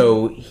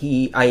 So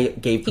I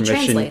gave permission.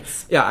 He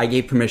translates. Yeah, I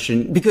gave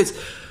permission because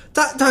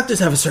doctors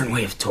have a certain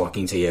way of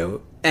talking to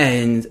you,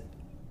 and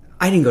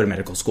I didn't go to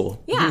medical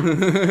school. Yeah.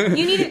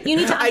 You need to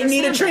understand. I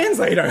need a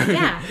translator.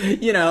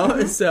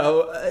 Yeah.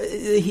 So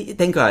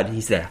thank God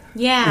he's there.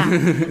 Yeah.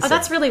 Oh,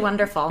 that's really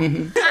wonderful.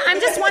 I'm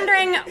just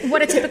wondering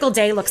what a typical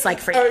day looks like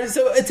for you.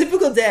 So a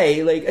typical day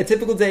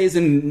is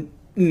a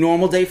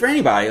normal day for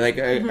anybody. Like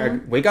I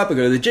wake up, I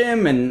go to the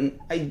gym, and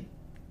I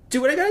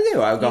do what I gotta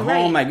do. I go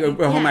home, I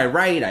go home, I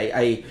write,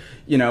 I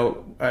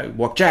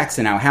walk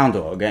Jackson, our hound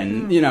dog,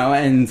 and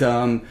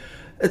and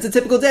it's a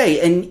typical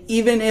day. And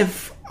even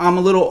if I'm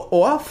a little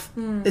off,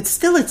 it's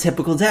still a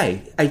typical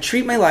day. I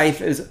treat my life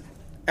as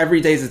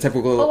every day is a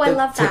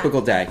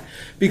typical day.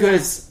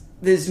 Because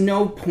there's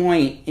no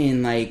point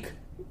in like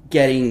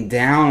getting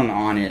down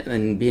on it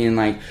and being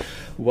like,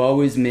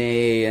 woe is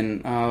me,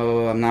 and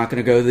I'm not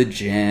going to go to the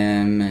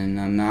gym, and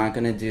I'm not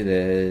going to do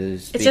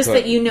this. It's just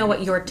that you know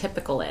what your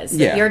typical is.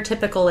 Yeah. Your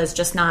typical is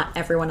just not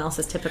everyone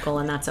else's typical,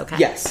 and that's okay.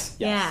 Yes.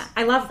 Yeah,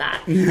 I love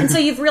that. And so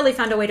you've really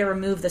found a way to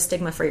remove the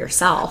stigma for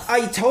yourself.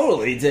 I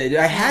totally did.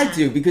 I had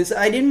to, because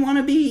I didn't want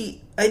to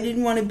be, I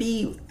don't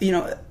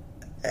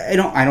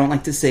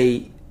like to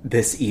say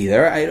this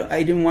either.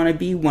 I didn't want to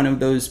be one of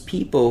those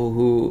people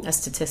who a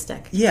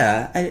statistic.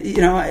 Yeah,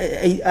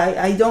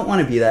 I don't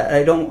want to be that.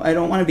 I don't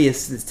want to be a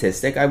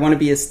statistic. I want to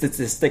be a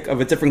statistic of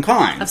a different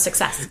kind of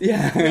success.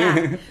 Yeah,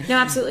 yeah. No,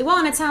 absolutely. Well,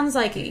 and it sounds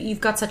like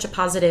you've got such a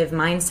positive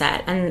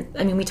mindset, and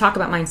I mean, we talk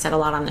about mindset a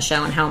lot on the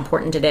show and how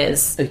important it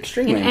is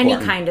extremely in important.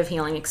 Any kind of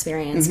healing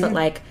experience, but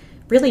like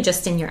really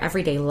just in your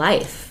everyday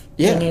life.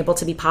 Yeah. Being able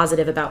to be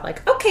positive about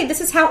like, okay, this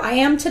is how I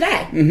am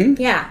today.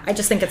 Yeah, I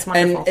just think it's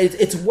wonderful. And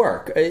it's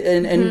work,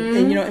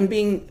 and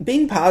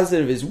being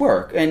positive is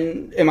work.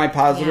 And am I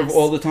positive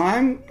all the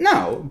time?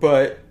 No,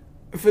 but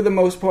for the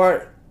most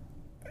part,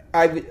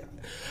 I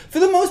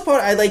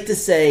like to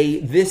say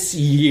this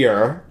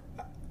year.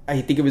 I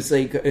think it was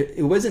like,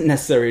 it wasn't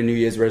necessarily a New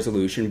Year's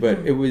resolution, but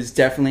it was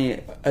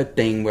definitely a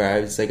thing where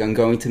I was like, I'm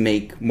going to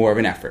make more of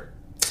an effort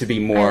to be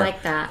more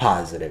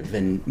positive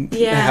and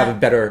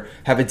have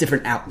a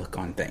different outlook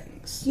on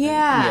things.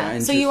 Yeah.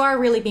 So you are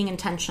really being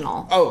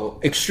intentional. Oh,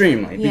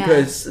 extremely.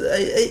 Because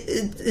I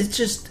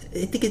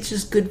think it's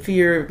just good for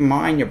your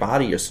mind, your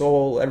body, your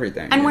soul,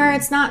 everything. And where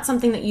it's not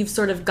something that you've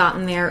sort of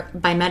gotten there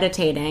by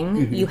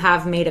meditating, you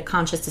have made a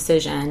conscious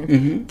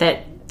decision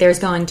that there's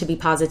going to be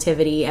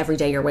positivity every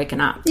day you're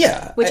waking up.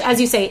 Yeah. Which,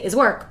 as you say, is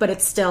work, but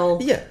it's still...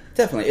 Yeah,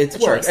 definitely. It's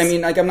work. Choice. I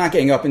mean, like, I'm not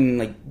getting up and,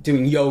 like,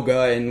 doing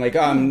yoga and, like,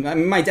 I'm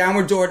in my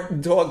downward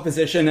dog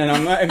position and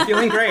I'm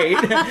feeling great.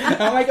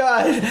 Oh, my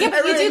God. Yeah,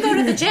 but you do go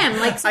to the gym.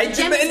 Like, so the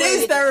gym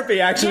is therapy,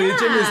 actually. Yeah. The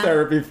gym is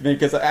therapy for me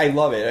because I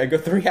love it. I go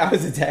 3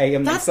 hours a day.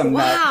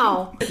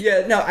 Wow.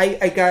 Yeah, no,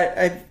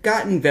 I've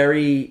gotten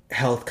very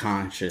health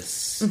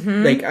conscious.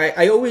 Like,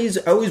 I always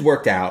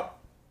worked out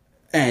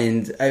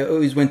and I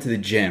always went to the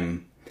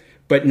gym,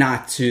 but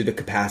not to the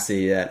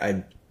capacity that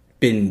I've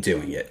been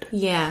doing it.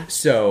 Yeah.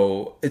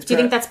 So it's... Do you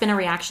think that's been a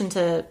reaction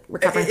to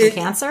recovering from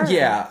cancer?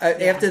 Yeah.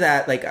 After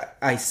that, like,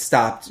 I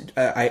stopped.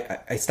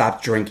 I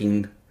stopped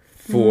drinking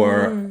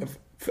for.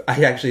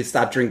 I actually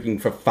stopped drinking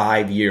for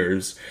 5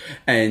 years,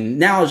 and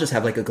now I'll just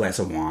have like a glass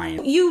of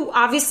wine. You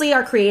obviously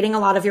are creating a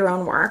lot of your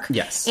own work.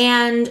 Yes.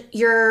 And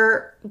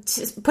you're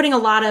putting a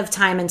lot of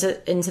time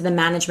into the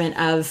management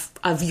of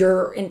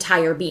your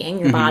entire being,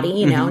 your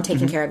body, and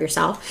taking care of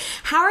yourself.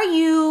 How are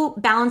you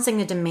balancing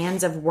the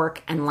demands of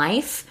work and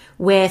life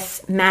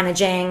with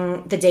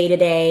managing the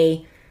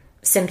day-to-day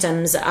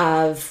symptoms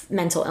of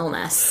mental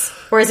illness?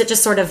 Or is it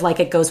just sort of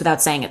like it goes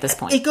without saying at this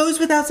point? It goes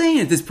without saying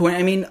at this point.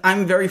 I mean,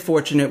 I'm very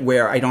fortunate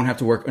where I don't have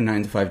to work a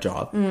 9-to-5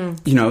 job.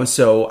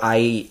 So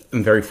I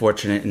am very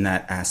fortunate in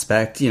that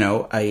aspect.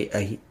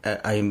 I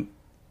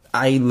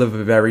live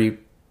a very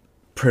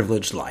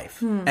privileged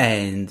life.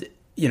 And,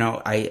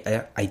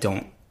 I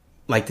don't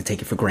like to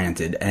take it for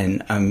granted,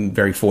 and I'm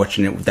very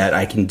fortunate that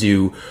I can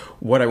do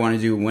what I want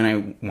to do when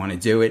I want to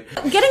do it.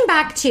 Getting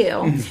back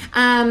to,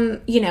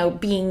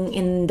 being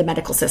in the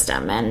medical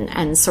system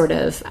and sort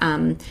of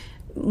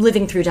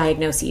living through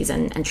diagnoses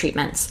and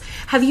treatments.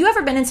 Have you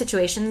ever been in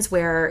situations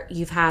where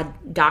you've had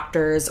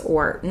doctors,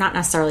 or not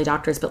necessarily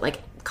doctors, but like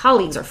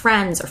colleagues or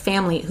friends or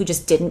family who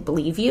just didn't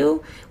believe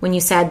you when you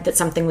said that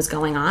something was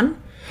going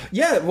on?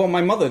 Yeah, well,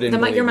 my mother didn't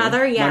believe me. Your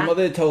mother, yeah. My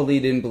mother totally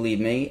didn't believe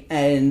me,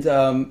 and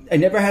I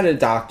never had a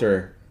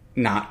doctor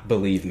not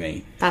believe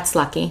me. That's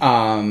lucky.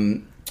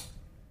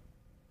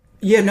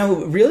 Yeah,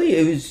 no, really,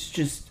 it was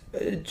just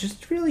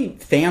really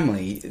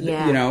family,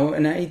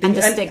 and I think, and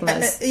the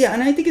stigmas.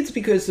 And I think it's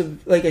because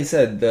of, like I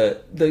said,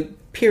 the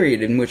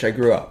period in which I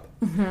grew up.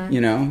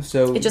 Mm-hmm.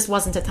 So it just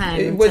wasn't a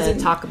time to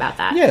talk about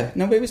that. Yeah,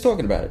 nobody was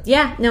talking about it.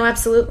 Yeah, no,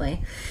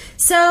 absolutely.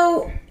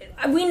 So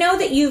we know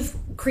that you've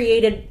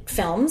created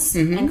films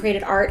and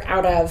created art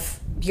out of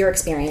your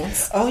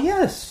experience. Oh,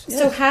 yes.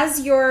 So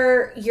has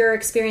your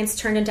experience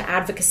turned into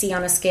advocacy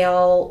on a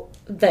scale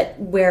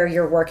where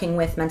you're working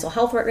with mental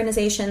health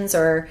organizations,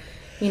 or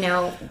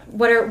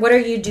what are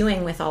you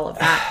doing with all of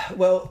that?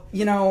 Well,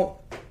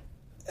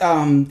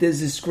 there's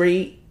this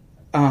great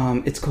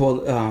it's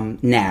called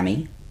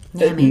NAMI,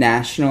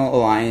 National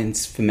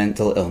Alliance for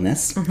Mental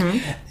Illness,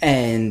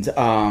 and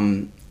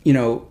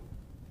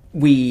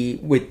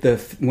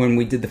when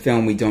we did the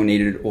film, we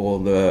donated all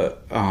the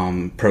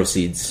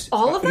proceeds.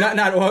 All of them?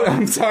 Not all.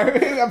 I'm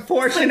sorry, a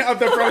portion of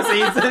the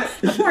proceeds.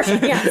 A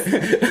portion,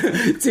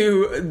 yes.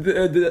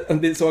 To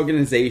this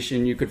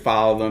organization. You could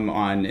follow them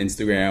on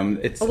Instagram.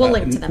 It's we'll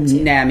link to them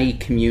too. NAMI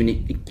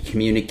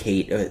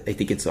Communicate. I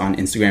think it's on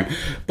Instagram.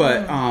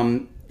 But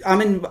I'm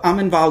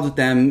involved with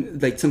them.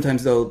 Like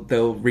sometimes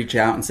they'll reach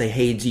out and say,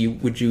 "Hey,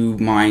 would you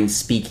mind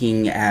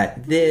speaking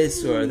at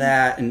this or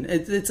that?" And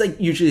it's like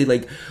usually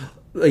like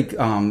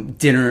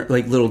dinner,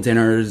 like little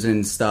dinners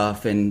and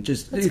stuff, and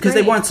just because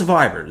they want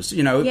survivors,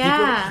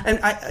 Yeah. People,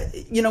 and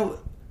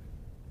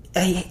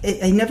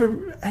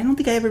I don't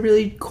think I ever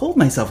really called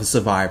myself a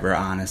survivor,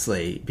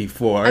 honestly,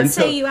 before. I'd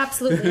say you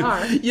absolutely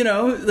are.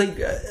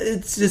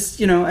 It's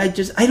just, I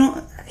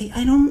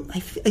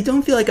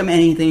don't feel like I'm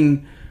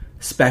anything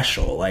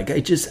special. Like I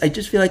just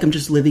feel like I'm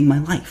just living my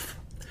life.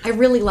 I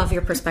really love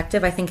your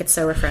perspective. I think it's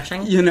so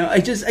refreshing. I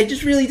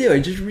just really do. I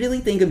just really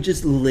think of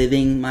just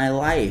living my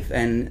life,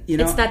 and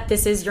it's that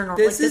this is your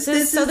normal. This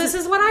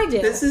is what I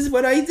do. This is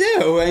what I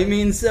do. I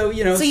mean, so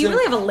you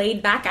really have a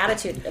laid back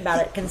attitude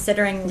about it,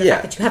 considering the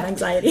fact that you have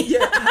anxiety.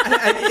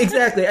 Yeah,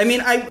 exactly. I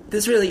mean,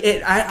 that's really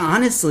it.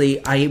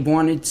 I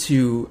wanted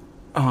to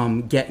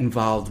get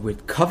involved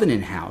with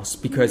Covenant House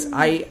because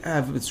I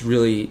have this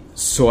really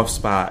soft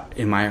spot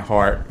in my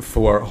heart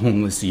for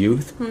homeless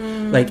youth.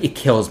 Like, it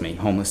kills me.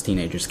 Homeless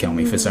teenagers kill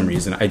me for some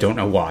reason. I don't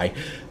know why.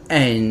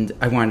 And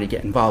I wanted to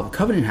get involved with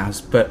Covenant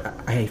House, but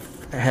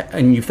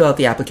and you fill out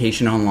the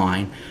application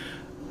online,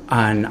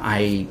 and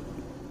I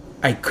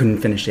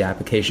couldn't finish the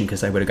application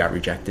because I would have got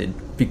rejected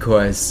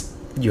because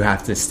you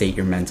have to state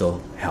your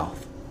mental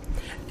health.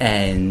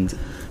 And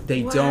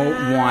they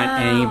don't want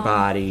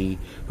anybody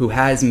who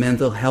has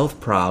mental health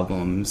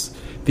problems,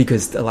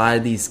 because a lot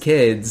of these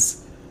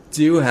kids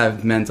do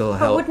have mental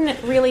health. But wouldn't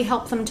it really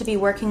help them to be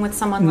working with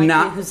someone like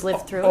you who's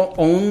lived through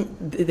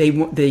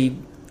it?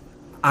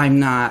 I'm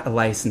not a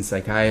licensed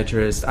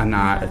psychiatrist. I'm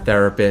not a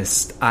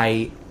therapist.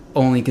 I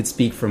only could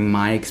speak from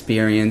my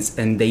experience,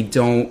 and they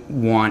don't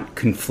want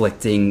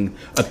conflicting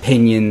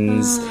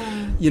opinions,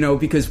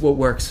 because what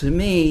works for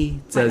me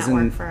doesn't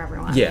work for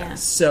everyone. Yeah.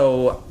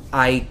 So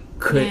I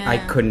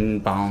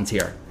couldn't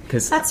volunteer.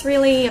 That's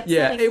really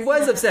upsetting. Yeah, it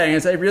was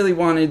upsetting. I really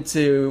wanted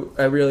to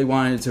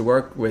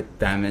work with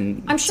them,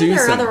 and I'm sure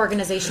there are other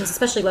organizations,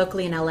 especially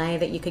locally in LA,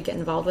 that you could get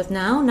involved with.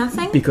 No,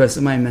 nothing. Because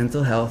of my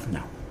mental health,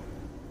 no.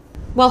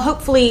 Well,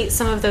 hopefully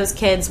some of those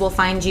kids will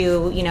find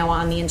you,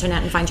 on the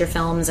internet and find your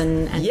films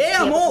and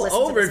I'm all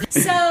over.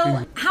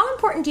 So, how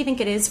important do you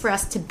think it is for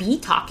us to be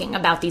talking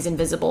about these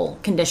invisible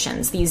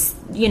conditions? These,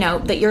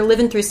 that you're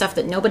living through stuff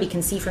that nobody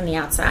can see from the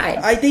outside.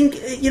 I think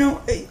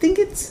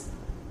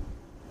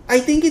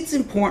it's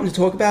important to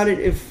talk about it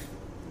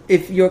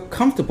if you're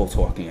comfortable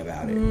talking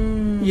about it.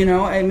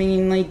 I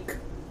mean, like,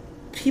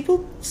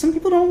 some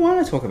people don't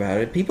want to talk about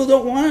it. People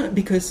don't want it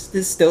because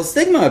there's still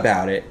stigma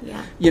about it.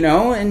 Yeah.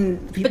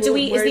 And people. But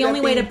is the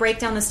only way to break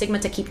down the stigma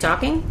to keep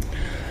talking?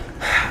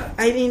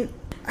 I mean,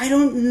 I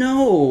don't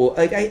know.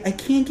 Like, I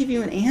can't give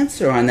you an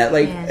answer on that.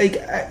 Like,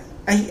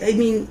 I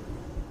mean,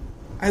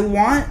 I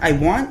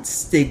want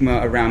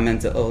stigma around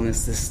mental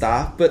illness to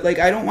stop, but like,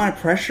 I don't want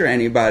to pressure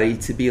anybody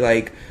to be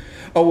like,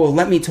 oh, well,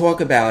 let me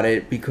talk about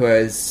it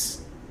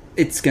because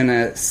it's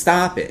gonna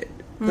stop it.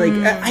 Like,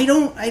 I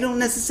don't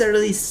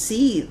necessarily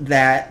see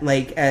that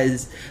like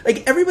as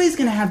like everybody's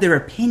gonna have their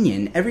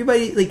opinion.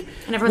 Everybody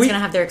and everyone's gonna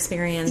have their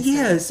experience.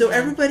 Yeah, so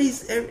everybody.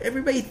 So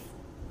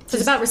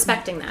it's about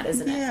respecting that,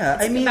 isn't it?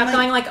 Yeah, it's about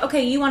going like,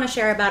 okay, you want to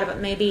share about it, but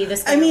maybe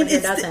this guy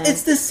doesn't.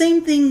 It's the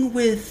same thing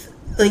with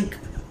like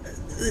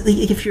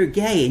if you're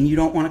gay and you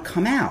don't want to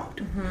come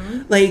out,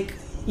 like.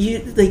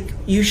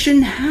 you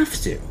shouldn't have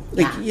to.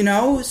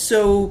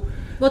 So...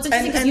 Well, it's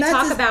interesting because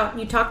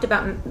you talked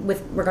about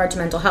with regard to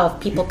mental health,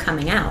 people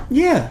coming out.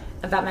 Yeah.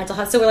 About mental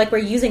health. So we're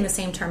using the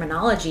same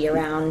terminology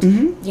around,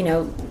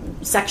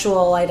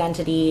 sexual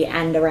identity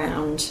and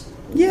around...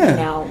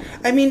 Yeah.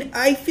 I mean,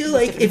 I feel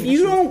like if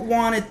you don't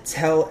want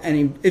to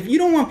if you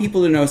don't want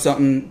people to know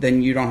something,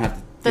 then you don't have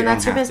to. Then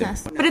that's your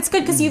business. But it's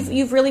good because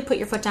you've really put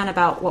your foot down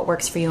about what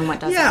works for you and what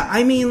doesn't. Yeah,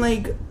 I mean,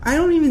 I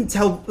don't even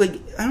tell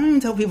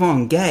people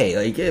I'm gay.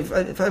 Like if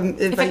it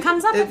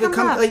comes up, it comes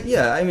up.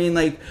 Yeah, I mean,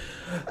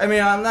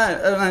 I'm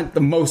not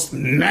the most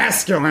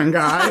masculine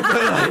guy,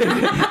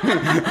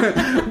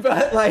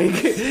 but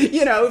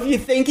if you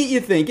think it,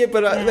 you think it.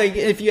 But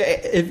if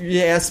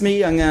you ask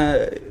me, I'm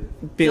gonna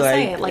be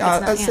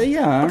I'll say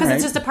yeah, because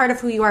it's just a part of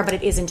who you are, but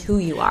it isn't who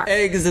you are.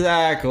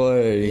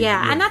 Exactly.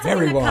 Yeah, and that's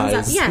something that comes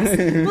up. Yes.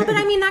 Well, but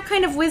I mean, that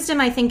kind of wisdom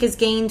I think is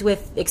gained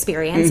with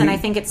experience, and I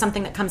think it's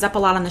something that comes up a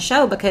lot on the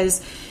show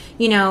because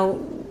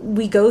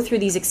we go through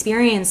these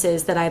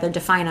experiences that either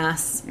define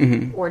us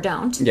or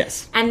don't.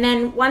 Yes. And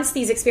then once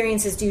these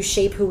experiences do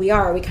shape who we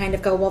are, we kind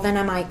of go, well, then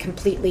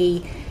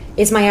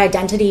is my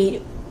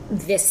identity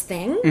this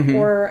thing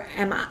or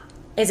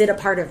is it a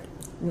part of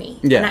me?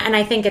 Yeah. And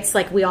I think it's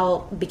we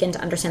all begin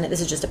to understand that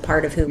this is just a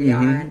part of who we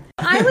are. And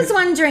I was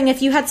wondering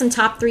if you had some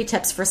top 3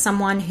 tips for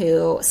someone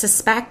who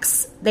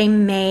suspects they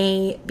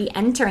may be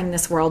entering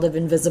this world of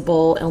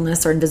invisible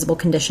illness or invisible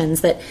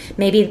conditions, that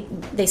maybe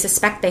they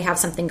suspect they have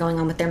something going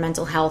on with their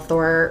mental health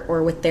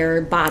or with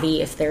their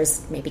body, if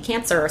there's maybe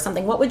cancer or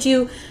something. What would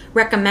you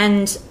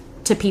recommend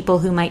to people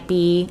who might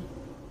be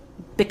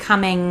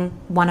becoming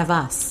one of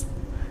us?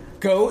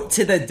 Go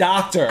to the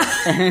doctor.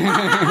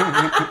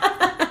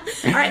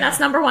 All right, that's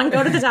number 1.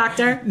 Go to the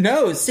doctor.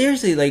 No,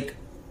 seriously,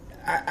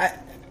 I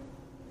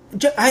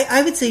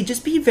would say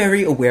just be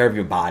very aware of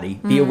your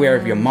body. Be aware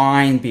of your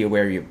mind. Be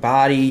aware of your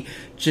body.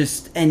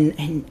 Just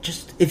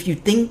if you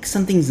think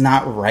something's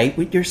not right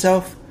with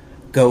yourself,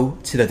 go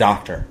to the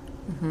doctor.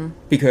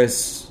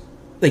 Because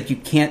you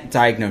can't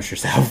diagnose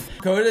yourself.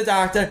 Go to the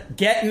doctor,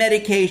 get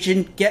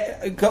medication,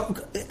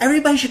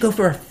 everybody should go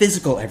for a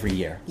physical every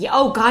year. Yeah,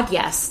 oh God,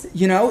 yes.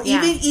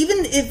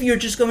 Even if you're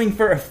just going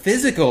for a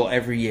physical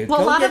every year,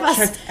 go get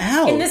checked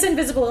out. In this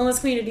invisible illness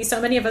community,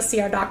 so many of us see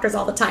our doctors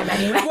all the time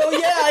anyway. Well,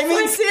 yeah, I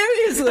mean,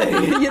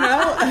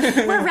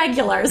 seriously, we're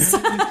regulars.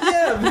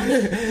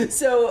 Yeah.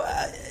 So,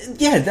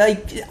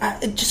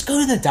 just go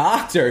to the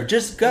doctor.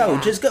 Just go.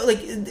 Yeah. Just go.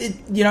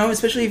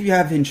 Especially if you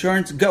have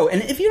insurance, go.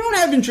 And if you don't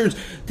have insurance,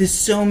 there's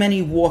so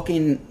many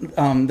walk-in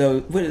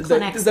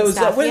clinics. What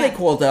are they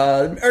called?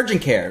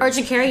 Urgent care.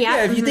 Urgent care. Yeah.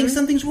 Yeah. If you think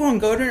something's wrong,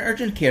 go to an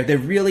urgent care. They're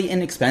really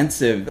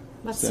inexpensive.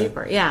 That's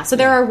super. Yeah. So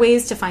there are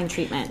ways to find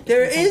treatment.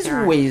 There is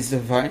ways to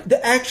find.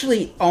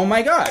 Actually, oh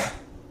my God.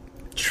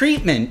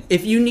 Treatment.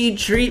 If you need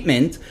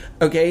treatment,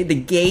 okay, the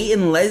Gay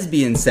and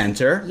Lesbian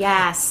Center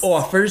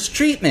offers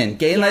treatment.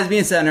 Gay and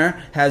Lesbian Center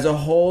has a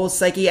whole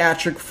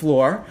psychiatric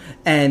floor,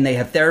 and they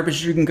have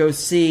therapists you can go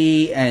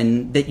see,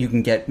 and that you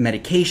can get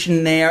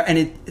medication there, and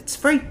it's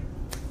free.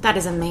 That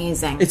is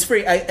amazing. It's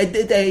free.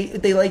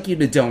 They like you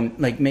to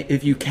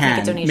if you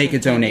can make a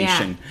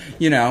donation.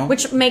 Yeah.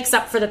 Which makes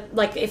up for the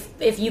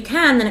if you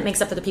can, then it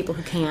makes up for the people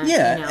who can't.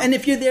 Yeah, and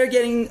if you're there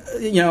getting a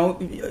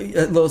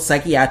little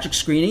psychiatric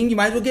screening, you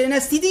might as well get an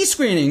STD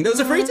screening.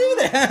 Those are free too.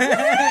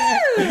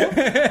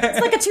 It's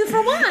like a 2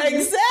 for 1.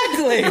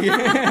 Exactly.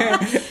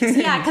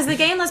 Yeah, because the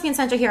Gay and Lesbian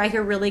Center here, I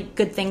hear really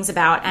good things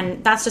about,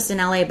 and that's just in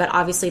LA. But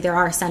obviously, there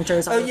are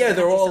centers.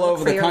 They're all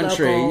over the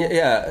country.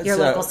 Your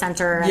local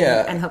center,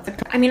 and hope.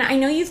 I mean, I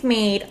know you've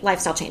made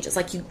lifestyle changes.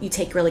 You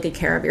take really good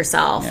care of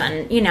yourself,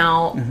 and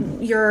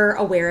you're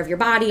aware of your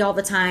body all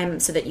the time,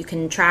 so that you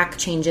can track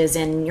changes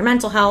in your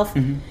mental health.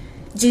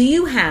 Do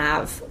you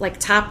have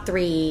top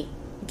 3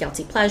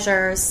 guilty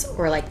pleasures,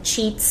 or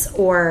cheats,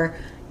 or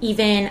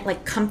even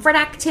comfort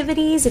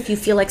activities if you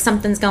feel like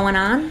something's going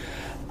on?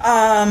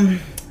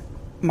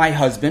 My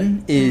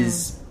husband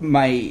is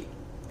my.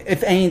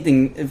 If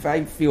anything, if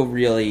I feel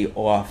really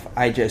off,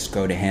 I just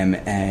go to him,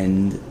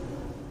 and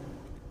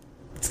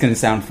it's going to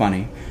sound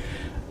funny.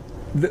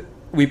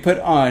 We put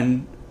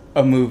on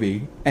a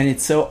movie, and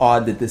it's so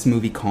odd that this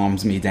movie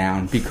calms me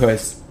down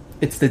because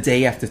it's the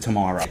day after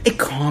tomorrow. It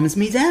calms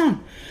me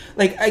down.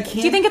 I can't.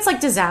 Do you think it's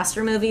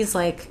disaster movies?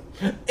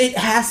 It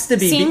has to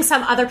be. Seeing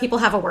some other people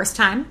have a worse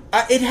time?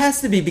 It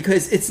has to be,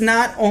 because it's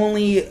not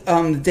only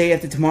the day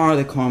after tomorrow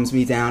that calms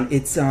me down.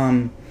 It's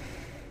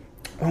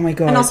oh my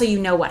God. And also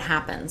what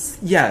happens.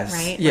 Yes.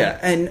 Right? Yeah.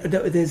 And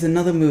there's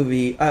another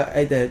movie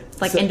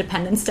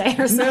Independence Day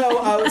or something.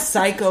 No,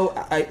 Psycho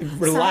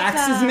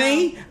relaxes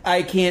me.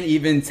 I can't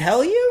even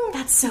tell you.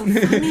 That's so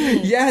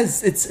funny.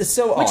 Yes, it's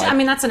so odd.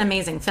 Which, that's an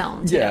amazing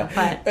film, too. Yeah.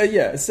 But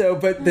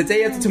but the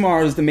day after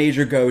tomorrow is the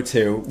major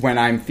go-to when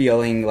I'm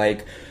feeling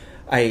like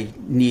I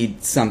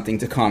need something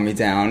to calm me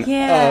down.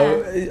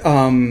 Yeah.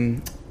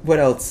 What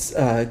else?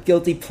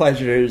 Guilty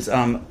pleasures.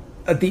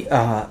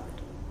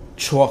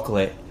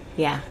 Chocolate.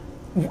 Yeah.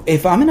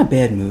 If I'm in a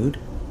bad mood,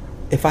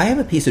 if I have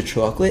a piece of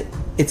chocolate,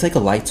 it's like a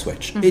light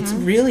switch. It's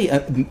really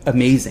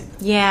amazing.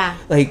 Yeah.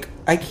 Like,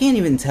 I can't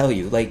even tell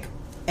you, like,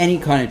 any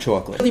kind of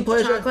chocolate. Really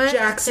pleasure. Chocolate,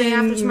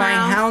 Jackson, my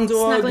hound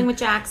dog. Snuggling with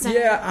Jackson.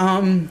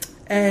 Yeah,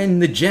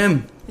 and the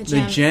gym.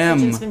 The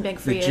gym's been big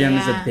for you. The gym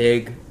is a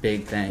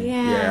big thing.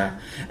 Yeah.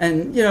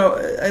 And you know,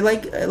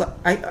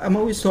 I'm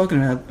always talking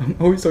about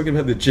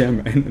the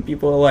gym, and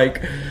people are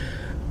like,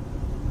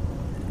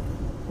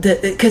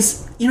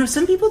 because you know,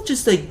 some people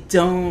just like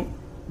don't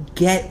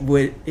get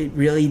what it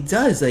really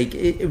does. Like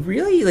it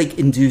really like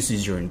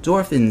induces your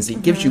endorphins.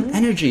 It gives you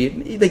energy.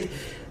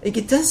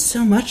 It does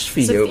so much for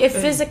you. If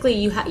physically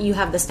you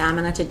have the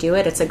stamina to do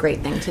it, it's a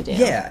great thing to do.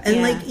 Yeah,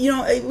 and like, you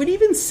know, I would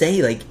even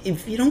say, like,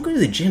 if you don't go to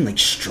the gym, like,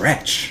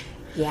 stretch.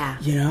 Yeah.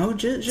 You know,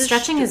 just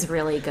stretching is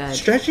really good.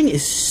 Stretching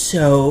is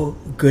so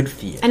good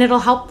for you. And it'll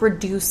help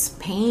reduce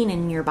pain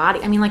in your body.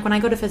 I mean, like when I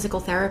go to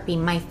physical therapy,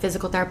 my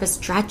physical therapist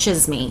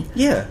stretches me.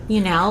 Yeah. You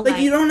know, like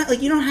you don't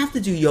have to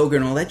do yoga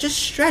and all that. Just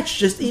stretch.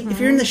 Just if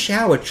you're in the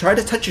shower, try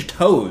to touch your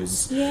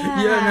toes.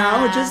 Yeah. You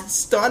know, just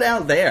start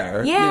out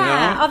there. Yeah.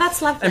 You know? Oh,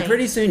 that's lovely. And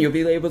pretty soon you'll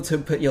be able to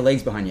put your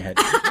legs behind your head.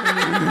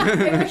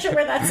 I wish it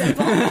were that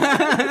simple.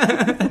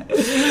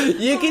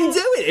 You can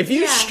do it. If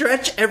you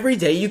stretch every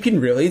day, you can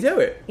really do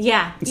it. Yeah.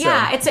 So.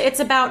 Yeah. It's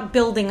about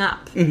building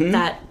up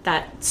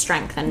that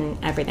strength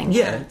and everything.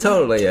 Yeah, it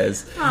totally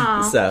is.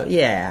 Aww. So,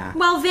 yeah.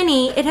 Well,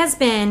 Vinny, it has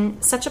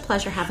been such a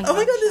pleasure having you. Oh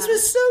my God, this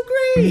was so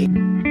great.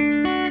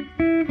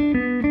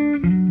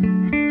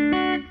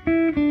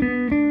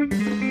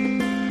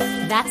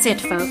 That's it,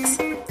 folks.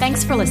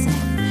 Thanks for listening.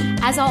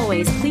 As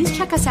always, please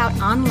check us out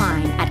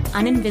online at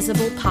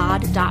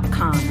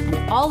uninvisiblepod.com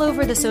and all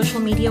over the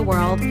social media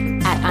world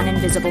at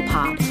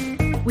uninvisiblepod.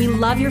 We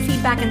love your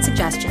feedback and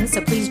suggestions,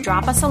 so please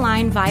drop us a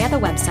line via the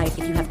website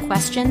if you have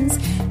questions,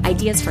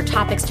 ideas for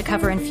topics to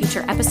cover in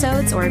future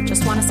episodes, or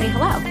just want to say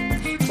hello.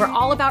 We're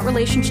all about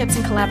relationships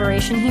and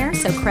collaboration here,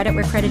 so credit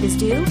where credit is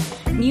due.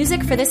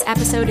 Music for this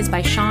episode is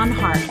by Sean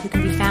Hart, who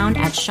can be found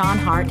at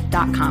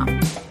seanhart.com.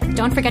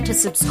 Don't forget to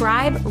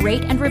subscribe,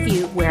 rate, and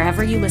review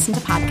wherever you listen to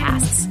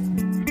podcasts.